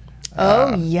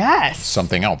 Oh, yes.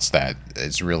 Something else that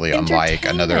is really unlike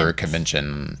any other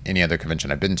convention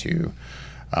I've been to.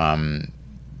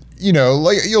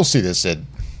 You'll see this at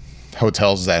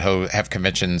hotels that have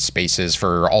convention spaces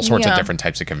for all sorts of different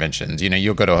types of conventions.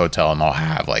 You'll go to a hotel and they'll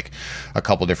have like a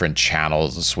couple different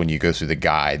channels when you go through the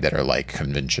guide that are like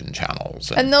convention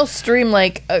channels. And they'll stream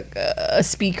like a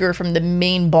speaker from the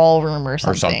main ballroom or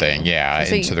something.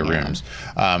 Into the rooms.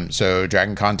 So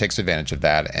DragonCon takes advantage of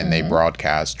that, and they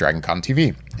broadcast DragonCon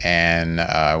TV.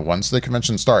 And once the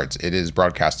convention starts, it is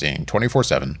broadcasting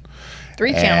 24/7.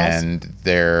 3 channels. And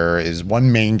there is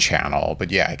one main channel,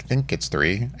 but I think it's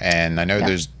 3. And I know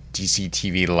there's DC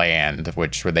TV Land, where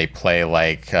they play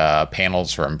like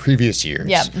panels from previous years.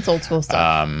 Yeah, it's old school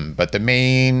stuff. But the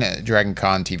main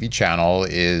DragonCon TV channel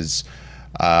is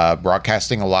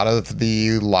broadcasting a lot of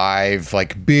the live,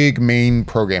 like big main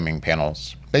programming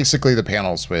panels basically the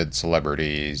panels with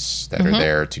celebrities that are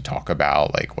there to talk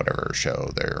about like whatever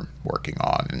show they're working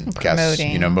on, and guess,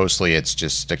 mostly it's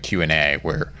just a Q&A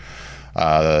where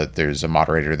there's a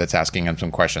moderator that's asking them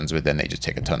some questions, but then they just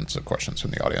take a tons of questions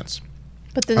from the audience.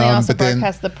 But then they also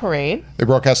broadcast the parade. They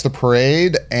broadcast the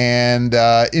parade, and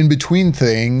in between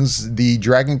things, the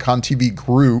DragonCon TV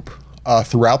group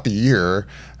throughout the year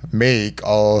make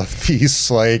all of these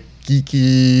like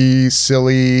geeky,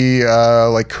 silly,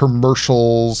 like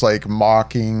commercials, like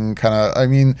mocking kind of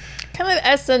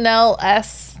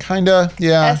SNL-esque. Kind of,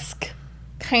 yeah. Esque.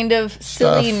 Kind of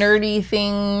silly, nerdy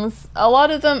things. A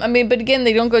lot of them, but again,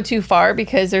 they don't go too far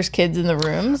because there's kids in the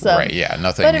rooms. Right, yeah,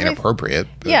 nothing inappropriate.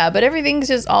 But everything's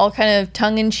just all kind of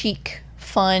tongue-in-cheek,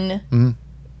 fun,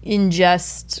 in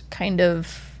jest, kind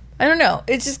of, I don't know.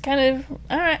 It's just kind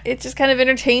of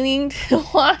entertaining to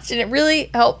watch, and it really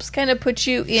helps kind of put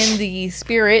you in the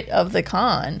spirit of the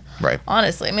con. Right.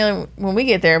 Honestly, when we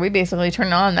get there, we basically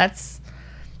turn on. It's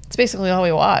basically all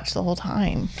we watch the whole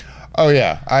time. Oh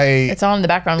yeah, it's on in the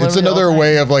background. It's another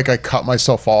way of like I cut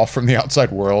myself off from the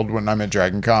outside world when I'm at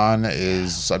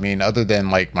DragonCon. Other than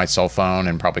like my cell phone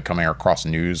and probably coming across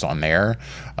news on there.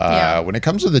 When it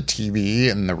comes to the TV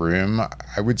in the room,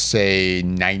 I would say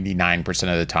 99%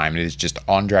 of the time it is just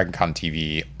on DragonCon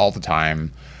TV all the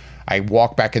time. I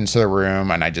walk back into the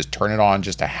room and I just turn it on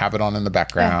just to have it on in the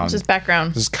background. Just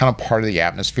background. This is kind of part of the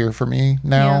atmosphere for me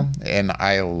now, and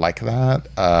I like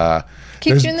that.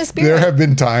 Keeps you in the spirit. There have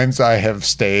been times I have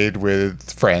stayed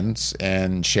with friends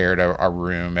and shared a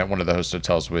room at one of the host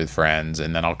hotels with friends,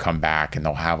 and then I'll come back and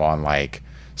they'll have on like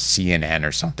CNN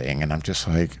or something, and I'm just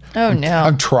like, oh no,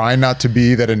 I'm trying not to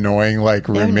be that annoying like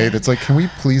roommate that's like, can we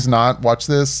please not watch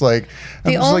this? Like,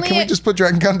 I'm just like, can we just put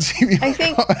DragonCon TV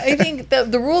on? I think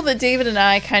the rule that David and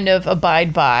I kind of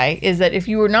abide by is that if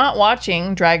you are not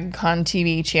watching DragonCon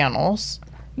TV channels,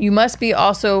 you must be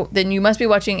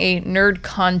watching a nerd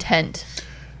content.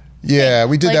 Yeah,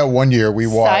 we did that one year. We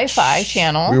watched Sci-Fi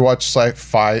Channel. We watched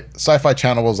Sci-Fi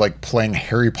Channel was like playing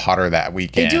Harry Potter that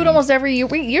weekend. They do it almost every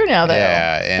year now, though.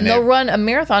 Yeah, and they'll run a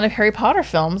marathon of Harry Potter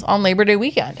films on Labor Day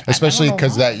weekend. Especially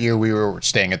because that year we were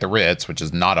staying at the Ritz, which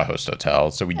is not a host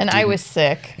hotel, I was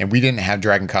sick, and we didn't have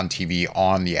DragonCon TV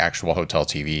on the actual hotel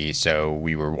TV, so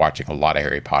we were watching a lot of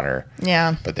Harry Potter.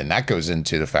 Yeah, but then that goes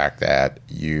into the fact that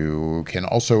you can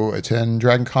also attend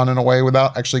DragonCon in a way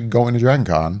without actually going to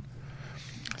DragonCon.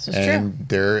 And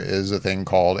there is a thing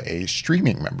called a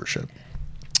streaming membership.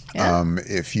 Yeah.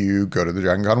 If you go to the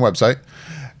DragonCon website,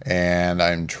 and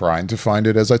I'm trying to find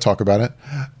it as I talk about it,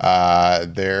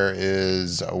 there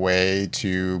is a way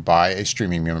to buy a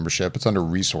streaming membership. It's under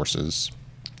resources.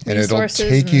 And it'll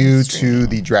take you to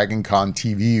the DragonCon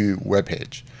TV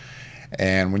webpage.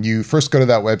 And when you first go to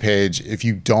that webpage, if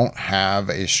you don't have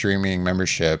a streaming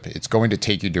membership, it's going to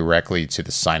take you directly to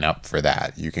the sign up for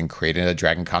that. You can create a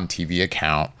DragonCon TV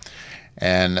account.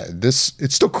 And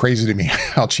it's still crazy to me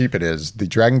how cheap it is. The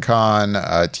DragonCon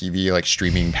TV like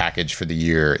streaming package for the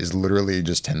year is literally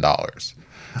just $10.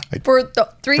 Like, for the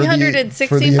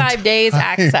 365 days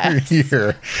access.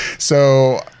 Year.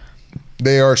 So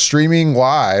they are streaming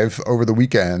live over the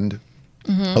weekend.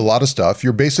 A lot of stuff.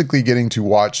 You're basically getting to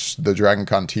watch the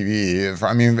DragonCon TV. If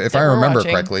I remember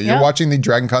correctly, you're watching the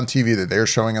DragonCon TV that they're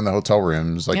showing in the hotel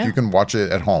rooms. Like you can watch it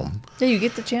at home. Yeah, you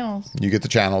get the channels. You get the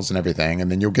channels and everything,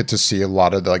 and then you'll get to see a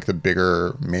lot of the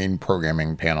bigger main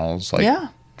programming panels,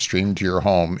 streamed to your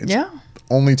home. It's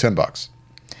only $10.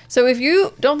 So if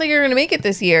you don't think you're going to make it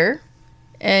this year,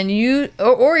 and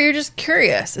or you're just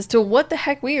curious as to what the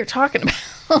heck we are talking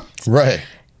about, right?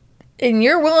 And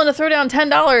you're willing to throw down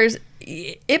 $10.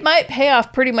 It might pay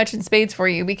off pretty much in spades for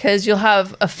you, because you'll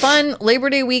have a fun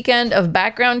Labor Day weekend of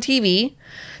background TV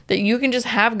that you can just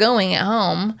have going at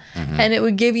home. And it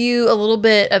would give you a little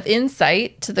bit of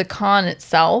insight to the con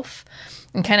itself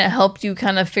and kind of help you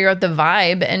kind of figure out the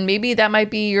vibe. And maybe that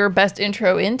might be your best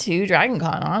intro into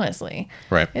DragonCon, honestly.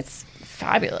 Right. It's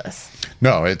fabulous.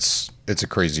 No, it's a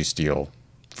crazy steal.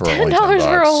 $10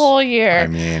 for a whole year.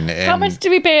 How much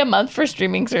do we pay a month for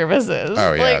streaming services?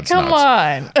 Oh yeah, come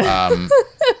on.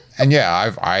 And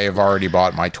yeah, I have already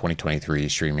bought my 2023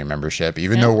 streaming membership,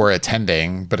 even though we're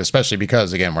attending, but especially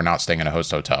because again we're not staying in a host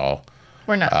hotel.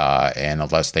 We're not. And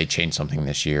unless they change something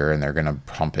this year and they're going to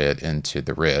pump it into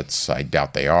the Ritz, I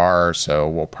doubt they are. So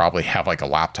we'll probably have like a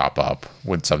laptop up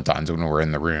sometimes when we're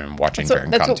in the room watching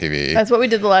DragonCon TV. That's what we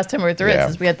did the last time we were at the Ritz.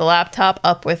 Is we had the laptop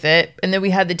up with it, and then we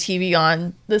had the TV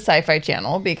on the Sci-Fi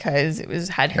Channel because it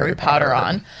had Harry Potter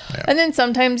on. Yeah. And then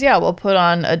sometimes, we'll put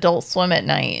on Adult Swim at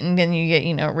night, and then you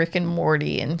get, Rick and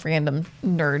Morty and random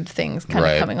nerd things kind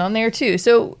of coming on there too.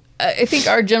 So I think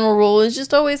our general rule is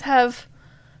just always have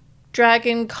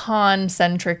DragonCon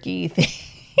centric-y things.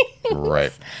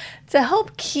 Right. To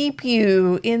help keep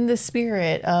you in the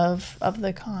spirit of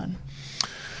the con.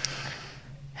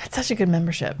 It's such a good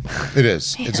membership. It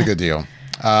is. Man. It's a good deal.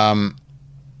 And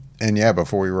yeah,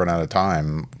 before we run out of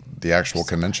time, the actual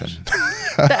convention.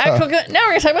 Now we're going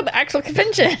to talk about the actual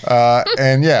convention.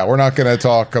 And yeah, we're not going to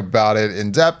talk about it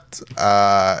in depth.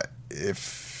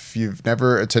 If you've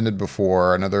never attended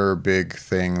before, another big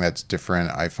thing that's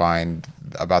different, I find,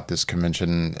 about this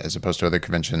convention as opposed to other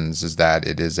conventions is that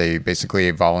it is basically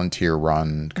a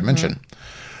volunteer-run convention.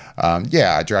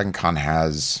 Yeah, DragonCon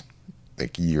has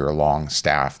like year-long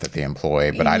staff that they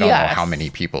employ, but I don't know how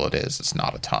many people it is. It's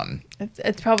not a ton.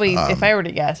 It's probably, if I were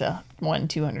to guess,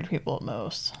 200 people at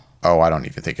most. Oh, I don't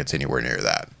even think it's anywhere near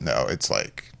that. No, it's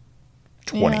like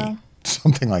 20,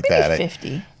 something like maybe that.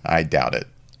 50. I doubt it.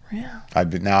 Yeah.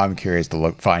 Now I'm curious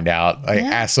to find out.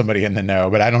 Ask somebody in the know,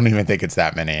 but I don't even think it's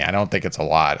that many. I don't think it's a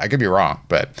lot. I could be wrong,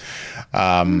 but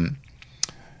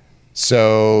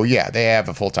so yeah, they have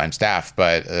a full-time staff,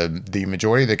 but the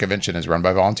majority of the convention is run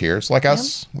by volunteers like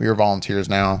us. We are volunteers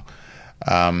now.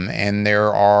 And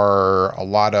there are a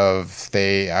lot of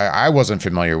I wasn't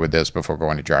familiar with this before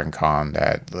going to DragonCon,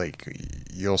 that like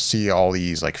you'll see all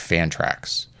these like fan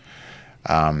tracks.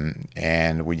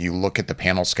 And when you look at the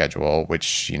panel schedule,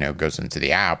 which, goes into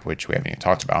the app, which we haven't even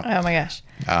talked about. Oh my gosh.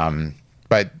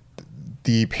 But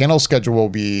the panel schedule will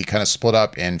be kind of split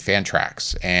up in fan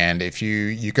tracks. And if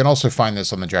you can also find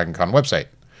this on the DragonCon website.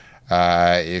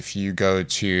 If you go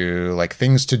to like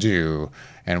things to do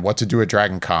and what to do at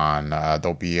DragonCon,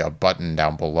 there'll be a button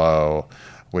down below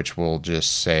which will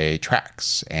just say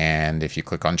tracks. And if you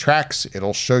click on tracks,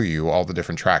 it'll show you all the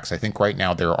different tracks. I think right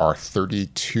now there are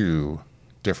 32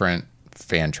 different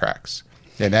fan tracks.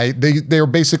 And they're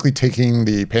basically taking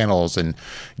the panels and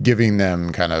giving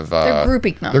them kind of... they're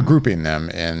grouping them. They're grouping them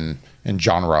in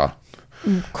genre.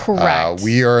 Correct.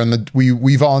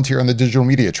 We volunteer on the digital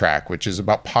media track, which is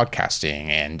about podcasting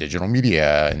and digital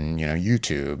media and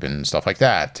YouTube and stuff like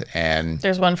that. And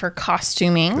there's one for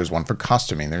costuming.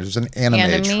 There's an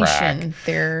anime track.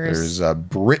 There's a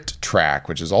Brit track,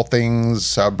 which is all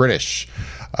things British.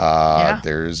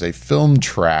 There's a film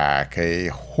track, a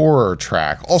horror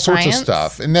track, all sorts of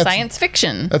stuff. And that's science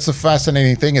fiction. That's the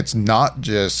fascinating thing. It's not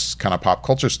just kind of pop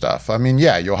culture stuff. I mean,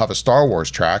 yeah, you'll have a Star Wars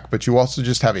track, but you also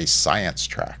just have a science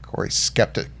track or a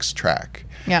skeptics track.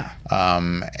 Yeah.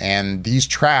 And these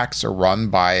tracks are run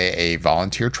by a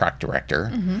volunteer track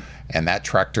director. Mm-hmm. And that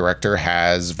track director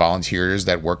has volunteers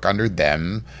that work under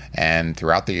them. And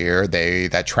throughout the year,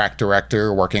 that track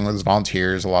director, working with his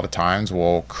volunteers, a lot of times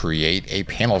will create a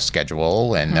panel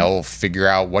schedule, and they'll figure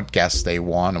out what guests they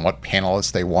want and what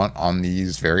panelists they want on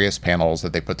these various panels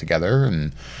that they put together.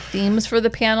 And themes for the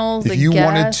panels. If you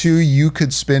wanted to, you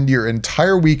could spend your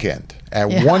entire weekend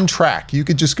at one track. You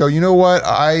could just go, you know what?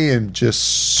 I am just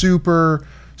super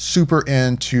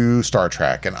into Star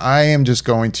Trek, and I am just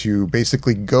going to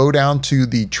basically go down to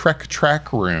the Trek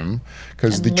track room,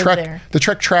 because the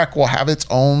Trek track will have its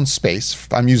own space.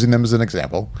 I'm using them as an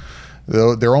example.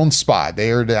 Their own spot.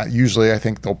 They are usually, I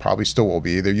think they'll probably still will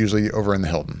be. They're usually over in the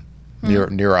Hilton.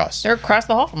 Near us. They're across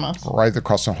the hall from us. Right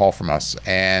across the hall from us.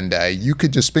 And you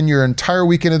could just spend your entire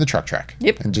weekend in the Trek track.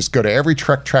 Yep. And just go to every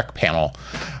Trek track panel.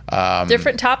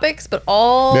 Different topics, but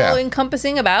all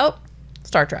encompassing about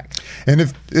Star Trek. And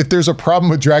if there's a problem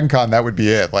with DragonCon, that would be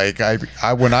it. Like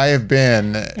when I have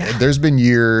been, there's been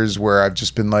years where I've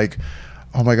just been like,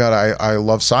 oh my God, I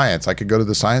love science. I could go to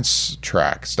the science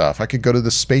track stuff. I could go to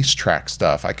the space track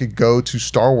stuff. I could go to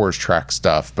Star Wars track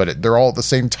stuff, but they're all at the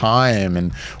same time.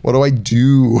 And what do I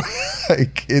do?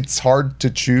 Like, it's hard to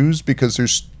choose because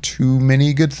there's too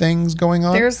many good things going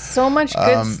on. There's so much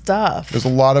good stuff. There's a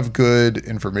lot of good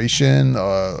information.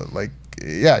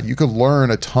 You could learn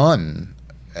a ton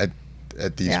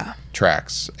at these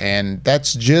tracks, and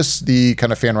that's just the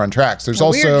kind of fan run tracks. There's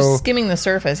also we're just skimming the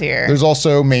surface here. There's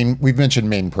also we've mentioned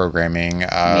main programming.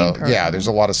 There's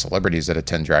a lot of celebrities that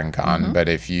attend DragonCon, but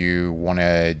if you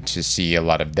wanted to see a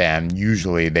lot of them,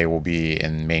 usually they will be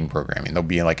in main programming. They'll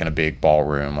be like in a big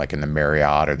ballroom, like in the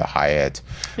Marriott or the Hyatt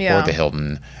or the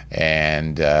Hilton,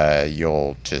 and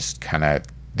you'll just kind of,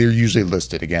 they're usually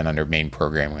listed again under main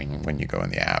programming when you go in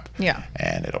the app. Yeah.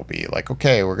 And it'll be like,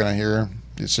 okay, we're going to hear,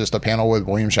 it's just a panel with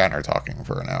William Shatner talking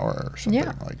for an hour or something.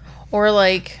 Yeah. Or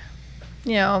like,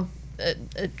 a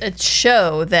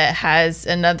show that has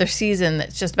another season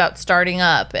that's just about starting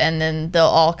up, and then they'll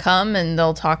all come and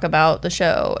they'll talk about the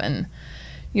show, and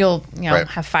you'll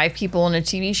have 5 people in a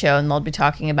TV show and they'll be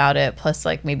talking about it, plus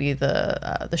like maybe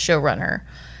the showrunner.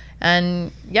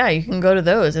 And yeah, you can go to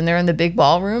those, and they're in the big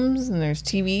ballrooms, and there's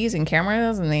TVs and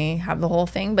cameras, and they have the whole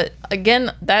thing. But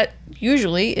again, that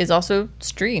usually is also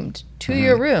streamed to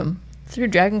your room through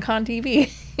DragonCon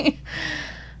TV.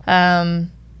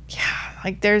 Yeah,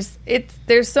 like there's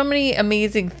so many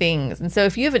amazing things. And so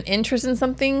if you have an interest in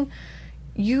something,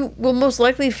 you will most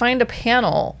likely find a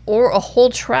panel or a whole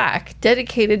track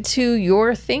dedicated to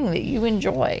your thing that you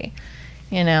enjoy.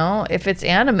 You know, if it's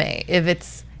anime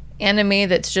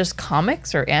that's just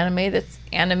comics, or anime that's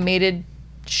animated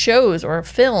shows or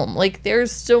film, like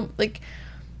there's so, like,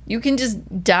 you can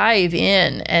just dive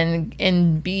in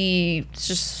and be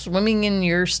just swimming in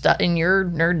your in your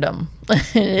nerddom.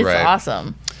 It's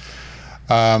awesome.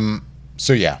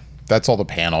 So yeah, that's all the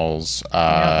panels.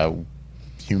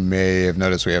 You may have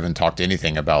noticed we haven't talked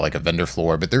anything about like a vendor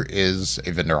floor, but there is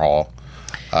a vendor hall.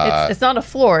 It's not a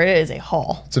floor, it is a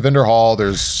hall. It's a vendor hall.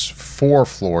 There's 4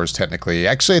 floors technically.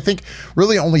 Actually, I think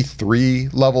really only 3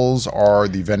 levels are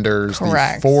the vendors.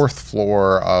 Correct. The 4th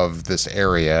floor of this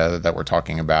area that we're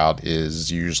talking about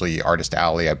is usually Artist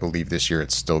Alley. I believe this year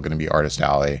it's still going to be Artist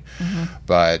Alley.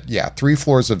 But yeah, 3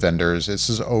 floors of vendors. This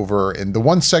is over in the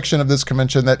one section of this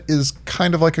convention that is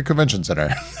kind of like a convention center.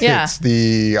 Yeah. It's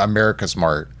the America's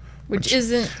Mart. Which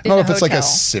isn't I don't know if it's like a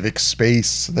civic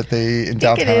space that they in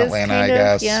downtown Atlanta, I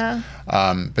guess. Yeah.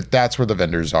 But that's where the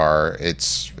vendors are.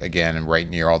 It's, again, right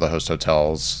near all the host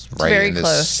hotels, right in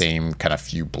this same kind of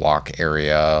few block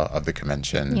area of the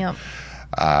convention. Yep.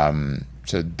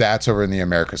 So that's over in the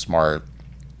America's Mart.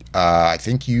 I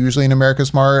think usually in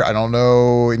America's Mart, I don't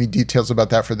know any details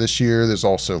about that for this year. There's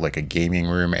also like a gaming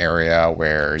room area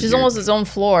where which is almost its own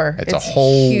floor. It's a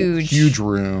whole huge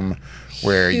room.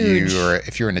 Where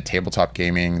if you're into tabletop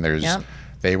gaming,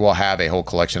 they will have a whole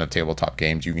collection of tabletop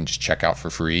games you can just check out for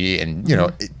free, and you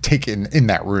know, take in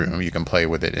that room. You can play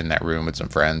with it in that room with some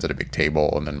friends at a big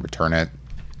table, and then return it.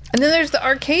 And then there's the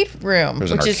arcade room. There's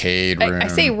an arcade room. I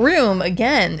say room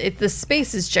again. The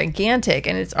space is gigantic,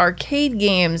 and it's arcade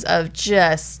games of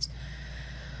just.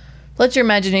 Let your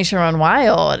imagination run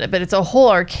wild, but it's a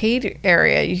whole arcade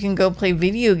area. You can go play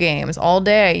video games all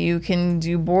day. You can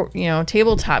do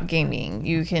tabletop gaming.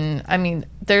 You can, I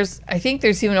think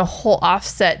there's even a whole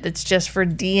offset that's just for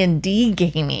D&D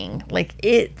gaming. Like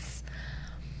you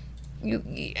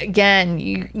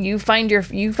find your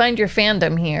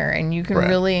fandom here, and you can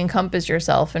really encompass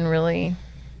yourself and really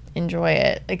enjoy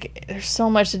it. Like there's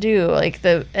so much to do.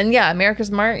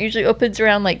 America's Mart usually opens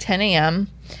around like 10 a.m.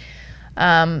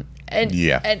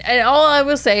 And all I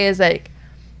will say is, like,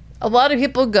 a lot of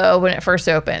people go when it first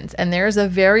opens, and there's a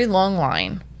very long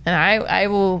line. And I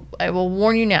will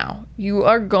warn you now, you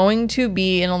are going to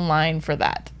be in a line for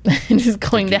that. It is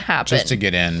going to happen. Just to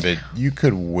get in, but you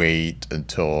could wait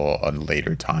until a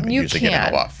later time and usually get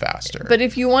in a lot faster. But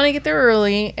if you want to get there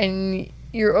early and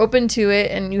you're open to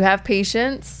it and you have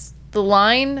patience, the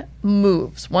line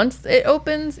moves. Once it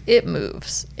opens, it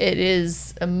moves. It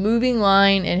is a moving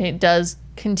line, and it does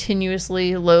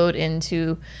continuously load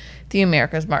into the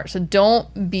America's Mart. So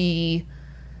don't be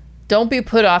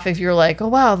put off if you're like, oh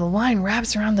wow, the line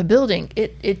wraps around the building.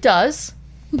 It does.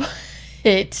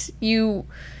 But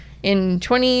in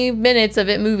 20 minutes of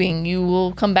it moving, you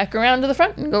will come back around to the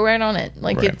front and go right on it.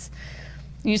 Like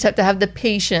you just have to have the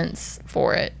patience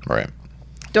for it. Right.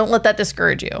 Don't let that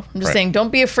discourage you. I'm just saying, don't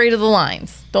be afraid of the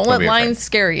lines. Don't let lines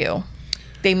scare you.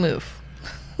 They move.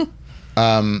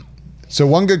 So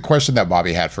one good question that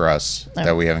Bobby had for us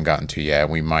that we haven't gotten to yet,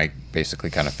 and we might basically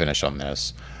kind of finish on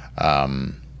this.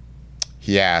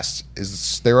 He asked,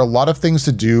 is there a lot of things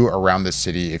to do around the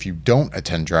city if you don't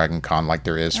attend DragonCon like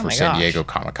there is for San Diego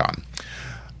Comic-Con?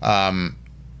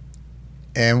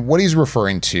 And what he's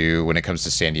referring to when it comes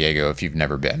to San Diego, if you've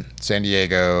never been. San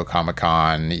Diego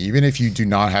Comic-Con, even if you do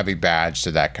not have a badge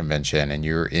to that convention and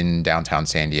you're in downtown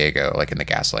San Diego, like in the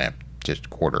Gaslamp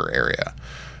quarter area,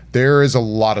 there is a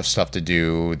lot of stuff to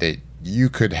do that you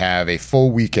could have a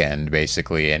full weekend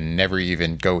basically and never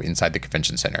even go inside the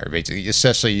convention center. Basically,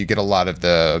 especially you get a lot of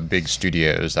the big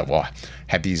studios that will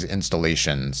have these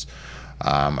installations.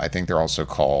 I think they're also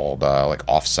called like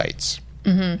offsites,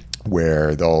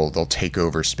 where they'll take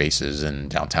over spaces in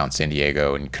downtown San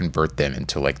Diego and convert them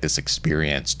into like this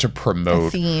experience to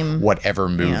promote whatever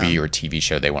movie or TV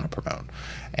show they want to promote.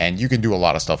 And you can do a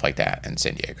lot of stuff like that in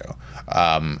San Diego.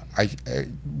 I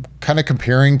kind of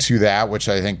comparing to that, which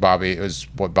I think Bobby is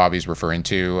what Bobby's referring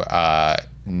to.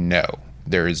 No,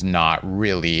 there is not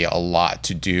really a lot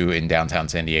to do in downtown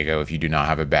San Diego if you do not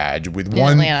have a badge, with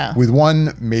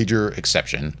one major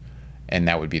exception, and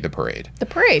that would be the parade.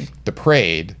 The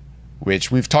parade,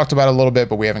 which we've talked about a little bit,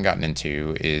 but we haven't gotten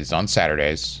into, is on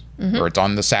Saturdays, or it's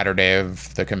on the Saturday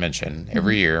of the convention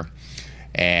every year.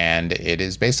 And it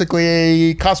is basically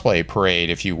a cosplay parade,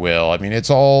 if you will. I mean,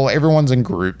 everyone's in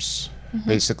groups.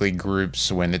 Basically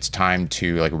groups when it's time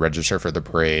to like register for the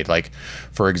parade. Like,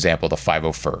 for example, the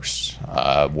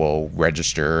 501st will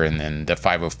register, and then the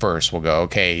 501st will go,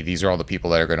 okay, these are all the people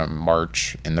that are going to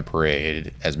march in the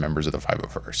parade as members of the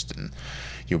 501st. And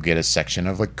you'll get a section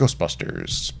of like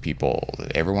Ghostbusters people,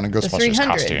 everyone in Ghostbusters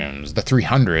costumes. The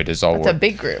 300 is always a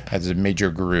big group. That's a major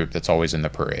group that's always in the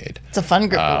parade. It's a fun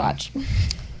group to watch.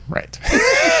 Right.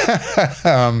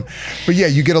 But yeah,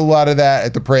 you get a lot of that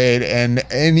at the parade, and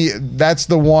that's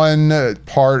the one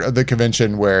part of the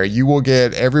convention where you will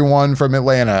get everyone from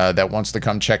Atlanta that wants to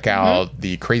come check out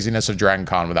the craziness of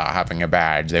DragonCon without having a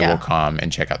badge. They will come and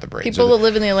check out the parade. People that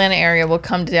live in the Atlanta area will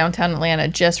come to downtown Atlanta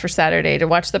just for Saturday to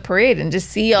watch the parade and just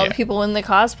see all the people in the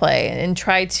cosplay and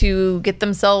try to get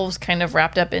themselves kind of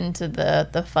wrapped up into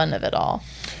the fun of it all.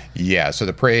 Yeah, so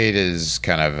the parade is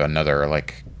kind of another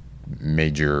like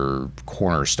major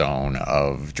cornerstone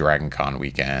of DragonCon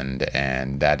weekend,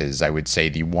 and that is, I would say,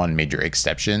 the one major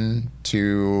exception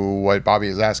to what Bobby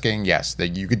is asking. Yes,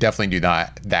 that you could definitely do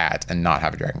that and not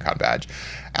have a DragonCon badge.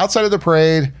 Outside of the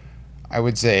parade, I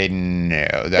would say no.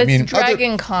 It's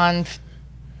DragonCon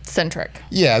centric.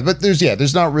 Yeah, but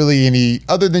there's not really any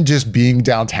other than just being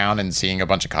downtown and seeing a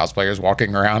bunch of cosplayers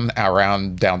walking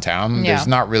around downtown. Yeah. There's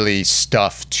not really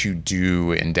stuff to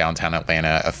do in downtown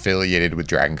Atlanta affiliated with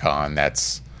DragonCon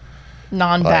that's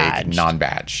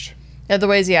non-badged.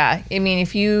 Otherwise, yeah. I mean,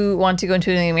 if you want to go into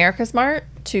the America's Mart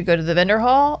to go to the vendor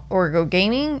hall or go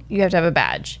gaming, you have to have a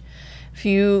badge.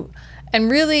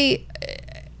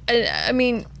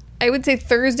 I would say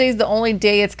Thursday is the only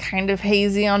day it's kind of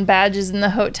hazy on badges in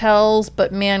the hotels,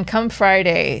 but man, come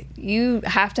Friday, you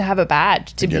have to have a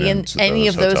badge to be in any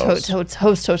of those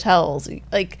host hotels.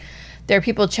 Like, there are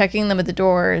people checking them at the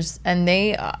doors, and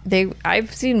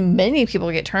I've seen many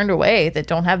people get turned away that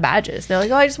don't have badges. They're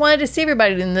like, oh, I just wanted to see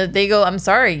everybody. And they go, I'm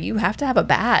sorry, you have to have a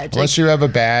badge. Unless you have a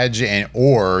badge,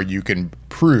 or you can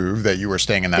prove that you were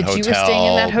staying in that hotel.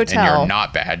 And you're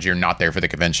not badged. You're not there for the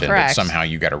convention, Correct. But somehow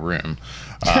you got a room.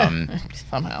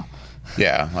 Somehow.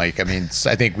 Yeah, I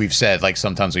think we've said, like,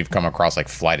 sometimes we've come across, like,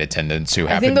 flight attendants who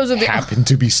happen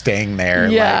to be staying there.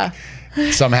 Yeah.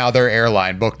 Like, somehow their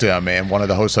airline booked them in one of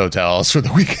the host hotels for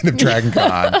the weekend of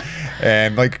DragonCon.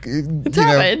 And, like,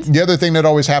 the other thing that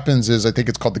always happens is, I think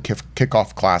it's called the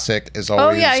Kickoff Classic, is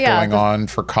always going on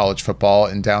for college football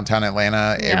in downtown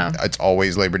Atlanta. Yeah. It's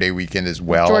always Labor Day weekend as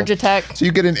well. Georgia Tech. So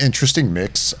you get an interesting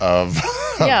mix of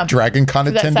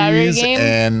DragonCon attendees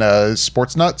and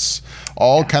sports nuts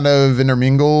all kind of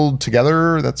intermingled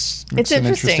together. It's an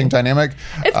interesting dynamic.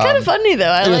 It's kind of funny,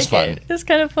 though. I like it. It's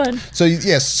kind of fun. So,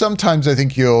 yes, sometimes I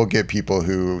think you'll get people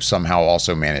who somehow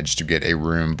also manage to get a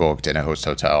room booked in a host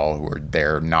hotel who are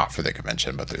there not for the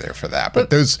convention, but they're there for that.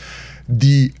 But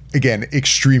again,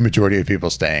 extreme majority of people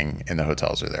staying in the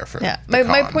hotels are there for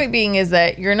my point being is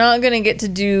that you're not going to get to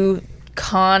do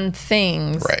con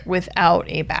things without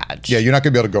a badge. Yeah, you're not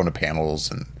going to be able to go into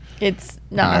panels, and it's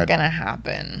not going to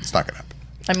happen. It's not going to happen.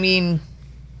 I mean,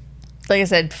 like I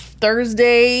said,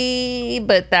 Thursday,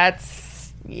 but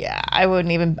that's I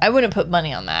wouldn't put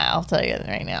money on that. I'll tell you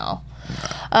right now.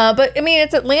 But I mean,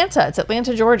 it's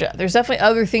Atlanta, Georgia. There's definitely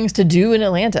other things to do in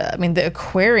Atlanta. I mean, the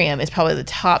aquarium is probably the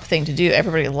top thing to do.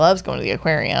 Everybody loves going to the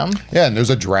aquarium. Yeah, and there's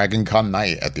a DragonCon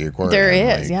night at the aquarium. There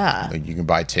is, Like, you can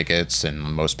buy tickets, and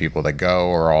most people that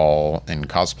go are all in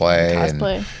cosplay.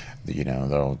 And,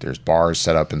 there's bars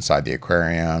set up inside the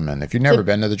aquarium. And if you've never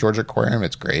been to the Georgia Aquarium,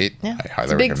 it's great. Yeah. I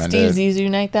highly recommend it. Big Steve Zissou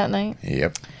night that night.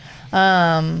 Yep.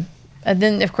 And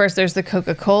then, of course, there's the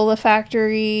Coca-Cola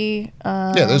factory.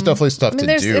 There's definitely stuff to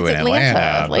do in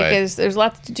Atlanta. There's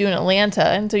lots to do in Atlanta.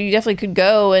 And so you definitely could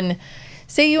go and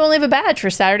say you only have a badge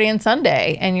for Saturday and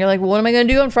Sunday. And you're like, well, what am I going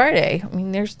to do on Friday? I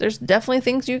mean, there's definitely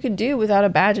things you could do without a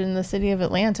badge in the city of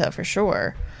Atlanta, for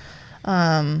sure.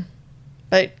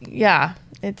 But, yeah,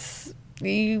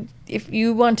 if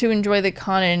you want to enjoy the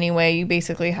con in any way, you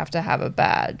basically have to have a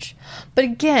badge. But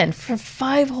again, for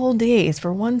 5 whole days,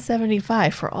 for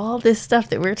 $175, for all this stuff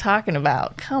that we're talking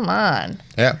about, come on.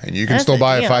 Yeah, and you can still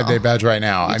buy a 5-day badge right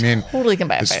now. Totally can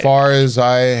buy a 5-day badge. As far as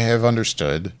I have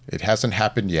understood, it hasn't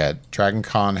happened yet.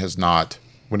 DragonCon has not,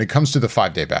 when it comes to the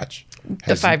 5-day badge,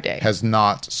 has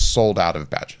not sold out of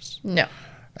badges. No.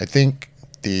 I think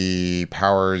the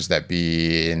powers that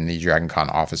be in the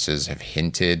DragonCon offices have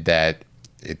hinted that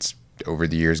it's over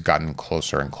the years gotten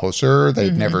closer and closer.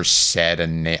 They've never said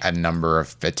a number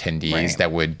of attendees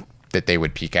that they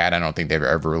would peak at. I don't think they've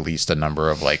ever released a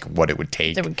number of like what it would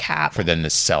take for them to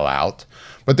sell out.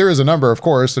 But there is a number, of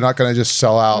course. They're not going to just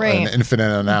sell out an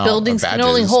infinite amount Buildings of badges. can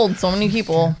only hold so many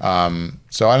people.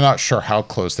 So I'm not sure how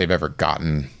close they've ever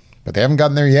gotten, but they haven't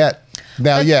gotten there yet.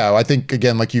 Now, I think,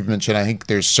 again, like you've mentioned, I think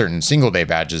there's certain single-day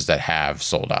badges that have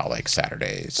sold out, like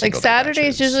Saturdays. Like Saturday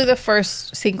is usually the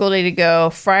first single day to go.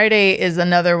 Friday is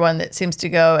another one that seems to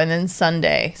go, and then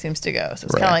Sunday seems to go. So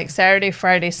it's kind of like Saturday,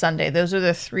 Friday, Sunday. Those are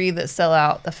the three that sell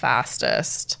out the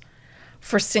fastest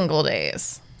for single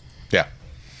days. Yeah.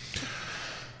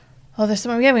 Oh, there's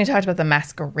someone we haven't even talked about the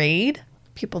masquerade.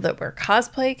 People that wear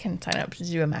cosplay can sign up to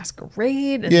do a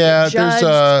masquerade. And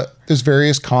there's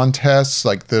various contests.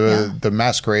 Like the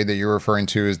masquerade that you're referring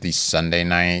to is the Sunday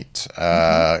night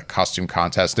costume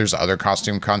contest. There's other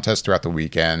costume contests throughout the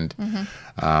weekend.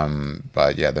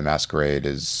 But yeah, the masquerade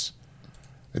is,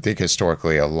 I think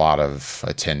historically a lot of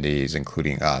attendees,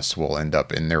 including us, will end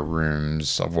up in their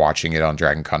rooms of watching it on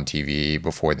DragonCon TV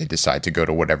before they decide to go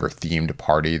to whatever themed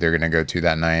party they're going to go to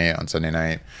that night on Sunday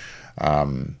night.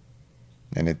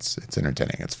 And it's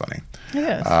entertaining. It's funny. It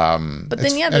is. But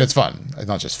then and it's fun. It's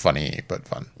not just funny, but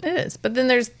fun. It is. But then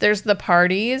there's the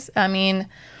parties. I mean,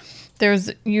 there's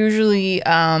usually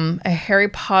a Harry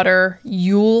Potter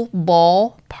Yule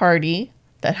Ball party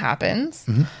that happens.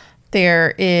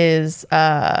 There is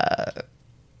the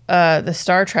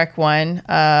Star Trek one,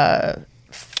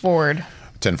 Forward.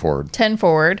 10 Forward. 10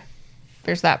 Forward.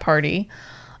 There's that party.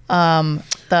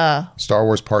 The Star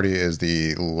Wars party is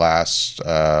the last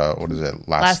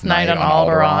last night on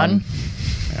Alderaan.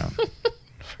 Yeah.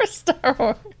 For Star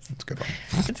Wars. It's a good one.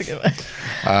 It's a good one.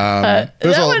 That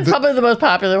one's probably the most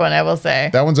popular one, I will say.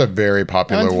 That one's a very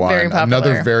popular one. Very popular.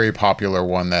 Another very popular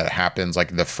one that happens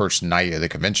like the first night of the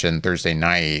convention, Thursday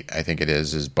night, I think it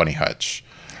is Bunny Hutch.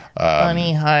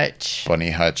 Bunny Hutch.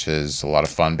 Bunny Hutch is a lot of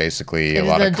fun, basically. It a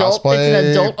lot of adult, cosplay. It's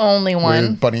an adult-only one.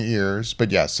 With bunny ears.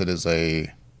 But yes, it is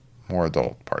a more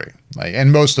adult party.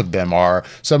 And most of them are.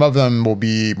 Some of them will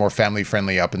be more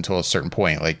family-friendly up until a certain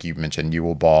point. Like you mentioned,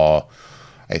 Yule Ball,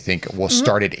 I think, will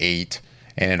start at 8.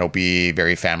 And it'll be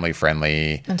very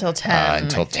family-friendly. Until 10.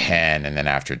 Until 10. And then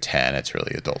after 10, it's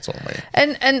really adults only.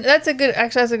 And that's a good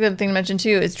thing to mention,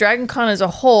 too, is DragonCon as a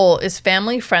whole is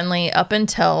family-friendly up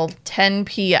until 10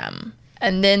 p.m.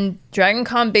 And then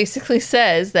DragonCon basically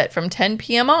says that from 10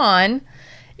 p.m. on,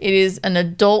 it is an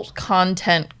adult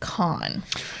content con.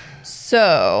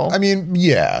 So... I mean,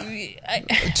 yeah.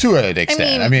 To an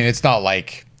extent. I mean, it's not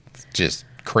like just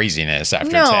craziness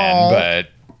after 10,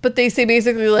 But they say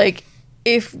basically, like,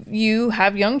 if you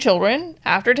have young children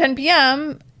after 10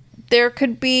 p.m., there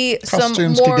could be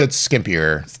costumes some more... could get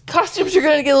skimpier. Costumes are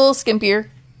going to get a little skimpier.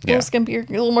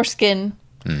 A little more skin.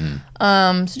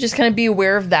 So just kind of be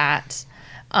aware of that.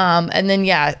 And then,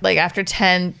 like after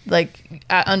 10, like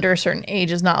under a certain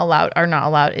age are not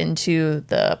allowed into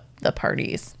the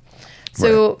parties.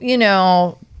 So,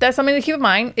 that's something to keep in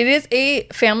mind. It is a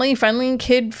family-friendly and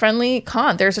kid-friendly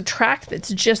con. There's a track that's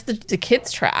just the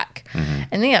kids' track.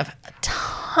 And they have a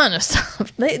ton of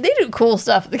stuff. They do cool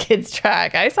stuff at the kids'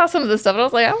 track. I saw some of the stuff and I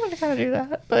was like, I want to kind of do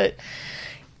that. But,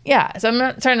 yeah. So I'm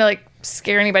not trying to, like,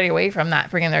 scare anybody away from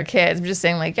that, bringing their kids. I'm just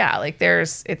saying, like,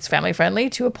 it's family-friendly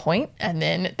to a point. And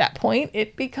then at that point,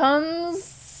 it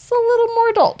becomes a little more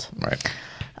adult. Right.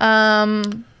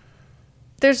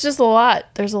 There's just a lot.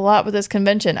 There's a lot with this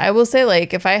convention. I will say,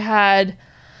 like, if I had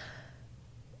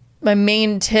my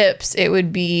main tips, it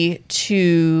would be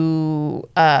to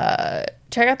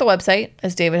check out the website,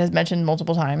 as David has mentioned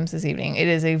multiple times this evening. It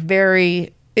is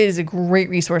a great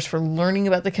resource for learning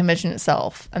about the convention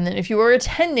itself. And then if you were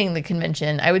attending the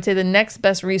convention, I would say the next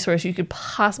best resource you could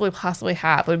possibly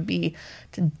have would be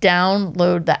to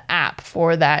download the app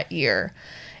for that year.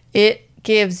 It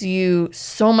gives you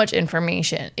so much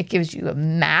information. It gives you a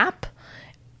map,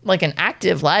 like an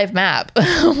active live map,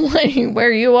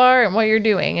 where you are and what you're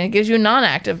doing. And it gives you a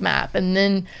non-active map. And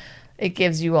then it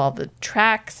gives you all the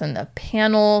tracks and the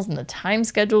panels and the time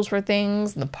schedules for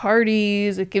things and the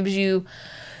parties. It gives you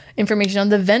information on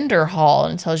the vendor hall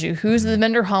and tells you who's the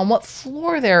vendor hall and what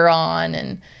floor they're on.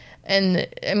 And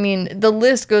I mean, the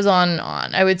list goes on and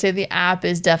on. I would say the app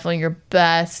is definitely your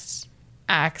best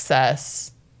access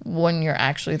when you're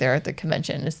actually there at the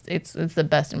convention. It's the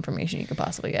best information you could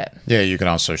possibly get. Yeah, you can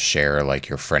also share like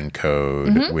your friend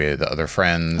code with other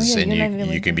friends, and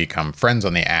you can become friends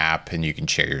on the app, and you can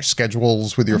share your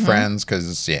schedules with your friends,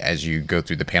 because as you go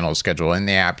through the panel schedule in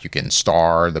the app, you can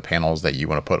star the panels that you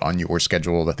want to put on your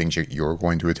schedule, the things you're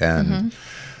going to attend.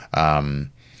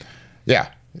 Yeah,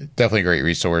 definitely a great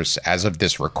resource. As of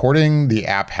this recording, the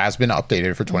app has been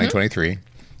updated for 2023.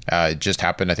 It just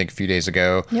happened, I think, a few days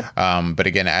ago. Yep. But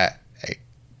again,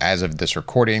 as of this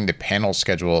recording, the panel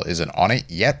schedule isn't on it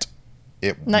yet.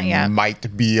 It Not yet.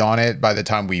 might be on it by the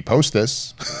time we post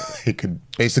this. It could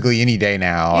basically any day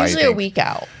now. Usually a week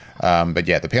out. But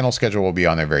yeah, the panel schedule will be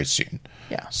on there very soon.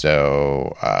 Yeah.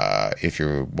 So if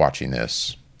you're watching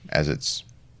this as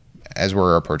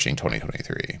we're approaching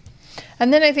 2023.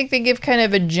 And then I think they give kind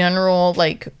of a general,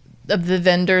 like, of the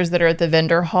vendors that are at the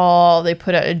vendor hall. They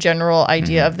put out a general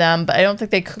idea of them, but I don't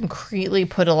think they concretely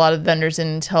put a lot of vendors in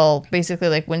until basically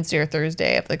like Wednesday or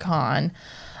Thursday of the con.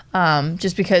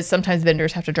 Just because sometimes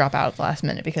vendors have to drop out at the last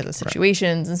minute because of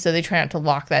situations. Right. And so they try not to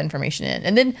lock that information in.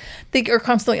 And then they are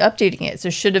constantly updating it. So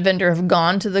should a vendor have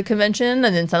gone to the convention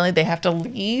and then suddenly they have to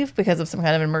leave because of some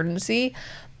kind of emergency,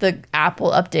 the app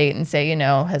will update and say,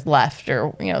 has left,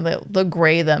 or, they'll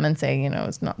gray them and say,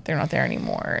 they're not there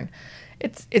anymore. And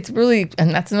it's really,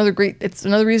 and that's it's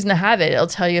another reason to have it. It'll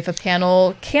tell you if a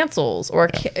panel cancels or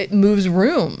it moves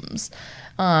rooms.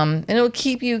 And it'll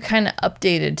keep you kind of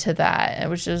updated to that,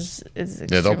 which is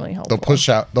extremely helpful.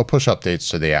 They'll push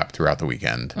updates to the app throughout the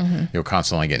weekend. You'll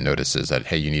constantly get notices that,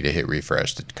 hey, you need to hit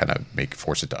refresh to kind of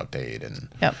force it to update. And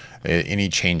any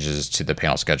changes to the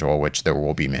panel schedule, which there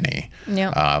will be many,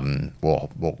 we'll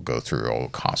go through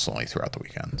constantly throughout the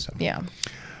weekend. So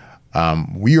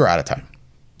we are out of time.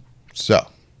 So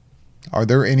are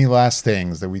there any last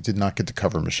things that we did not get to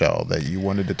cover, Michelle, that you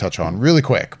wanted to touch on really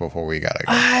quick before we got to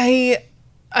go?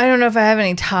 I don't know if I have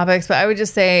any topics, but I would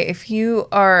just say if you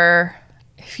have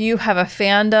a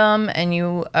fandom and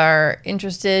you are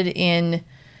interested in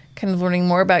kind of learning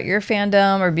more about your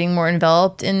fandom or being more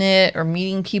enveloped in it or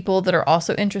meeting people that are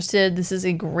also interested, this is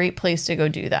a great place to go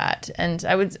do that. And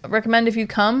I would recommend if you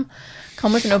come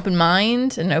with an open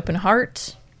mind and an open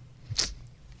heart.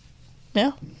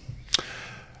 Yeah.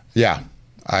 Yeah,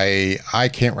 I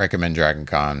can't recommend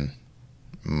DragonCon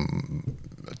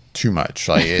too much.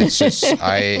 Like, it's just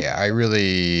I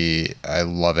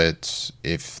love it.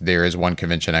 If there is one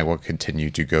convention I will continue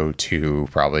to go to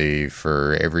probably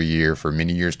for every year for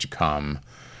many years to come,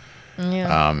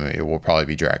 it will probably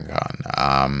be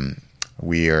DragonCon.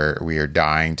 We are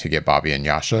dying to get Bobby and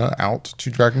Yasha out to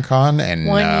DragonCon, and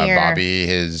Bobby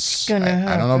is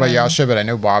I don't know about Yasha, but I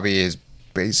know Bobby is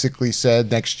basically said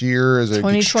next year is an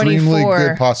extremely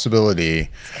good possibility.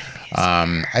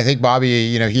 I think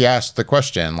Bobby, he asked the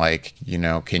question, like,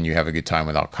 can you have a good time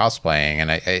without cosplaying?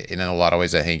 And I in a lot of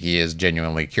ways, I think he is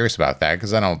genuinely curious about that,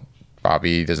 because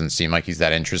Bobby doesn't seem like he's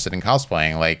that interested in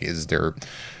cosplaying. Like, is there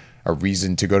a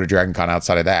reason to go to DragonCon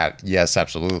outside of that? Yes,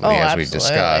 absolutely. We've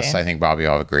discussed, I think Bobby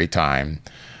will have a great time.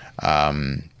 But,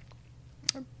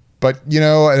 I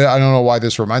don't know why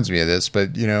this reminds me of this, but,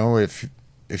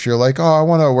 if you're like, oh, I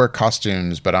want to wear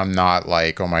costumes, but I'm not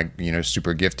like,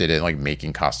 super gifted at like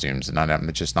making costumes, and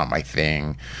it's just not my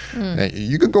thing.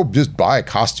 You could go just buy a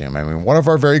costume. I mean, one of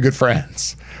our very good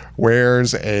friends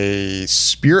wears a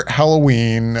Spirit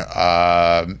Halloween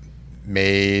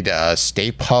made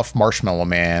Stay Puft Marshmallow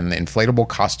Man inflatable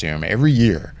costume every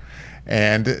year.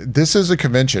 And this is a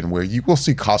convention where you will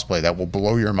see cosplay that will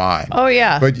blow your mind. Oh,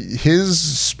 yeah. But his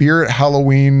Spirit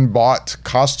Halloween bought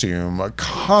costume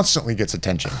constantly gets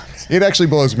attention. It actually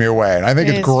blows me away. And I think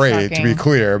it's great, to be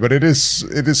clear. But it is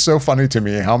so funny to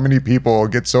me how many people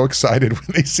get so excited when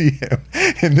they see him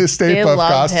in this Stay Puft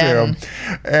costume.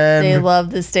 And they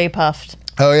love the Stay Puft.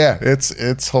 Oh yeah,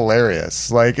 it's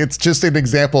hilarious. Like, it's just an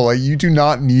example. Like, you do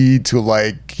not need to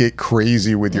like get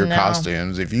crazy with your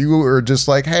costumes. If you are just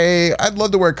like, hey, I'd love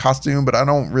to wear a costume, but I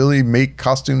don't really make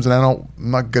costumes, and I'm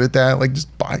not good at that. Like,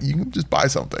 you can just buy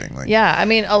something. Like, yeah, I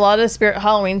mean, a lot of Spirit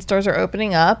Halloween stores are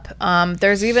opening up.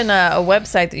 There's even a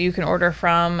website that you can order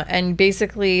from, and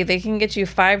basically they can get you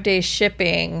 5-day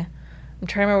shipping. I'm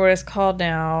trying to remember what it's called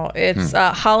now. It's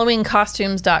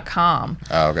HalloweenCostumes.com.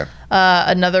 Oh, okay.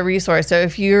 Another resource. So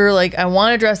if you're like, I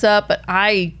want to dress up, but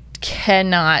I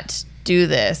cannot do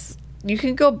this, you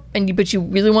can go, but you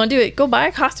really want to do it, go buy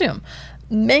a costume.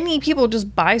 Many people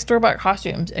just buy store-bought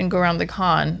costumes and go around the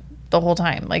con the whole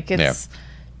time. Like, it's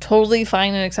totally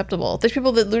fine and acceptable. There's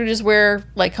people that literally just wear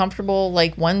like comfortable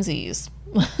like onesies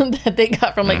that they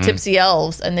got from like Tipsy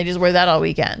Elves, and they just wear that all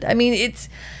weekend. I mean, it's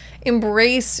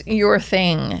embrace your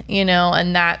thing,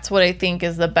 and that's what I think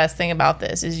is the best thing about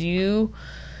this, is you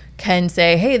can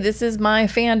say, hey, this is my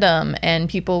fandom, and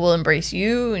people will embrace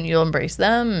you and you'll embrace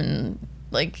them, and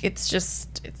like, it's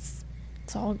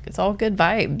all good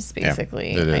vibes,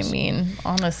 basically. Yeah, it is. I mean,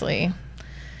 honestly.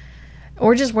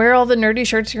 Or just wear all the nerdy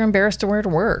shirts you're embarrassed to wear to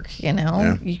work,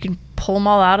 You can pull them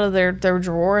all out of their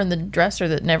drawer in the dresser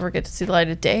that never get to see the light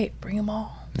of day. Bring them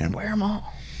all. Wear them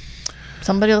all.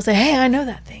 Somebody will say, hey, I know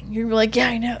that thing. You're like, yeah,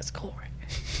 I know. It's cool.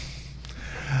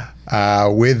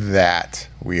 With that,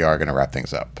 we are going to wrap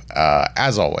things up.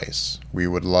 As always, we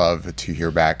would love to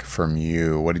hear back from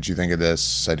you. What did you think of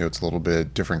this? I know it's a little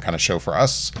bit different kind of show for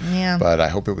us, but I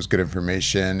hope it was good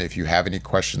information. If you have any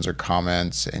questions or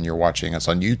comments and you're watching us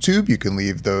on YouTube, you can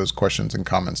leave those questions and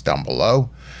comments down below.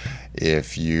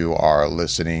 If you are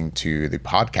listening to the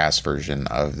podcast version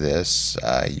of this,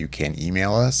 you can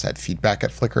email us at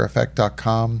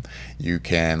feedback@flickereffect.com. You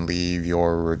can leave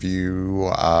your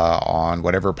review on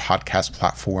whatever podcast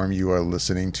platform you are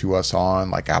listening to us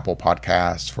on, like Apple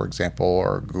Podcasts, for example,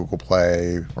 or Google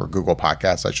Play, or Google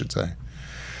Podcasts, I should say.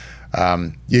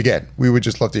 Again, we would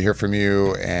just love to hear from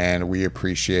you, and we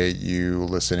appreciate you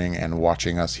listening and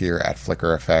watching us here at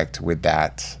Flicker Effect. With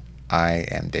that, I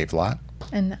am Dave Lott.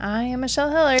 And I am Michelle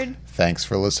Hillard. Thanks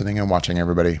for listening and watching,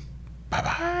 everybody.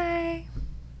 Bye-bye.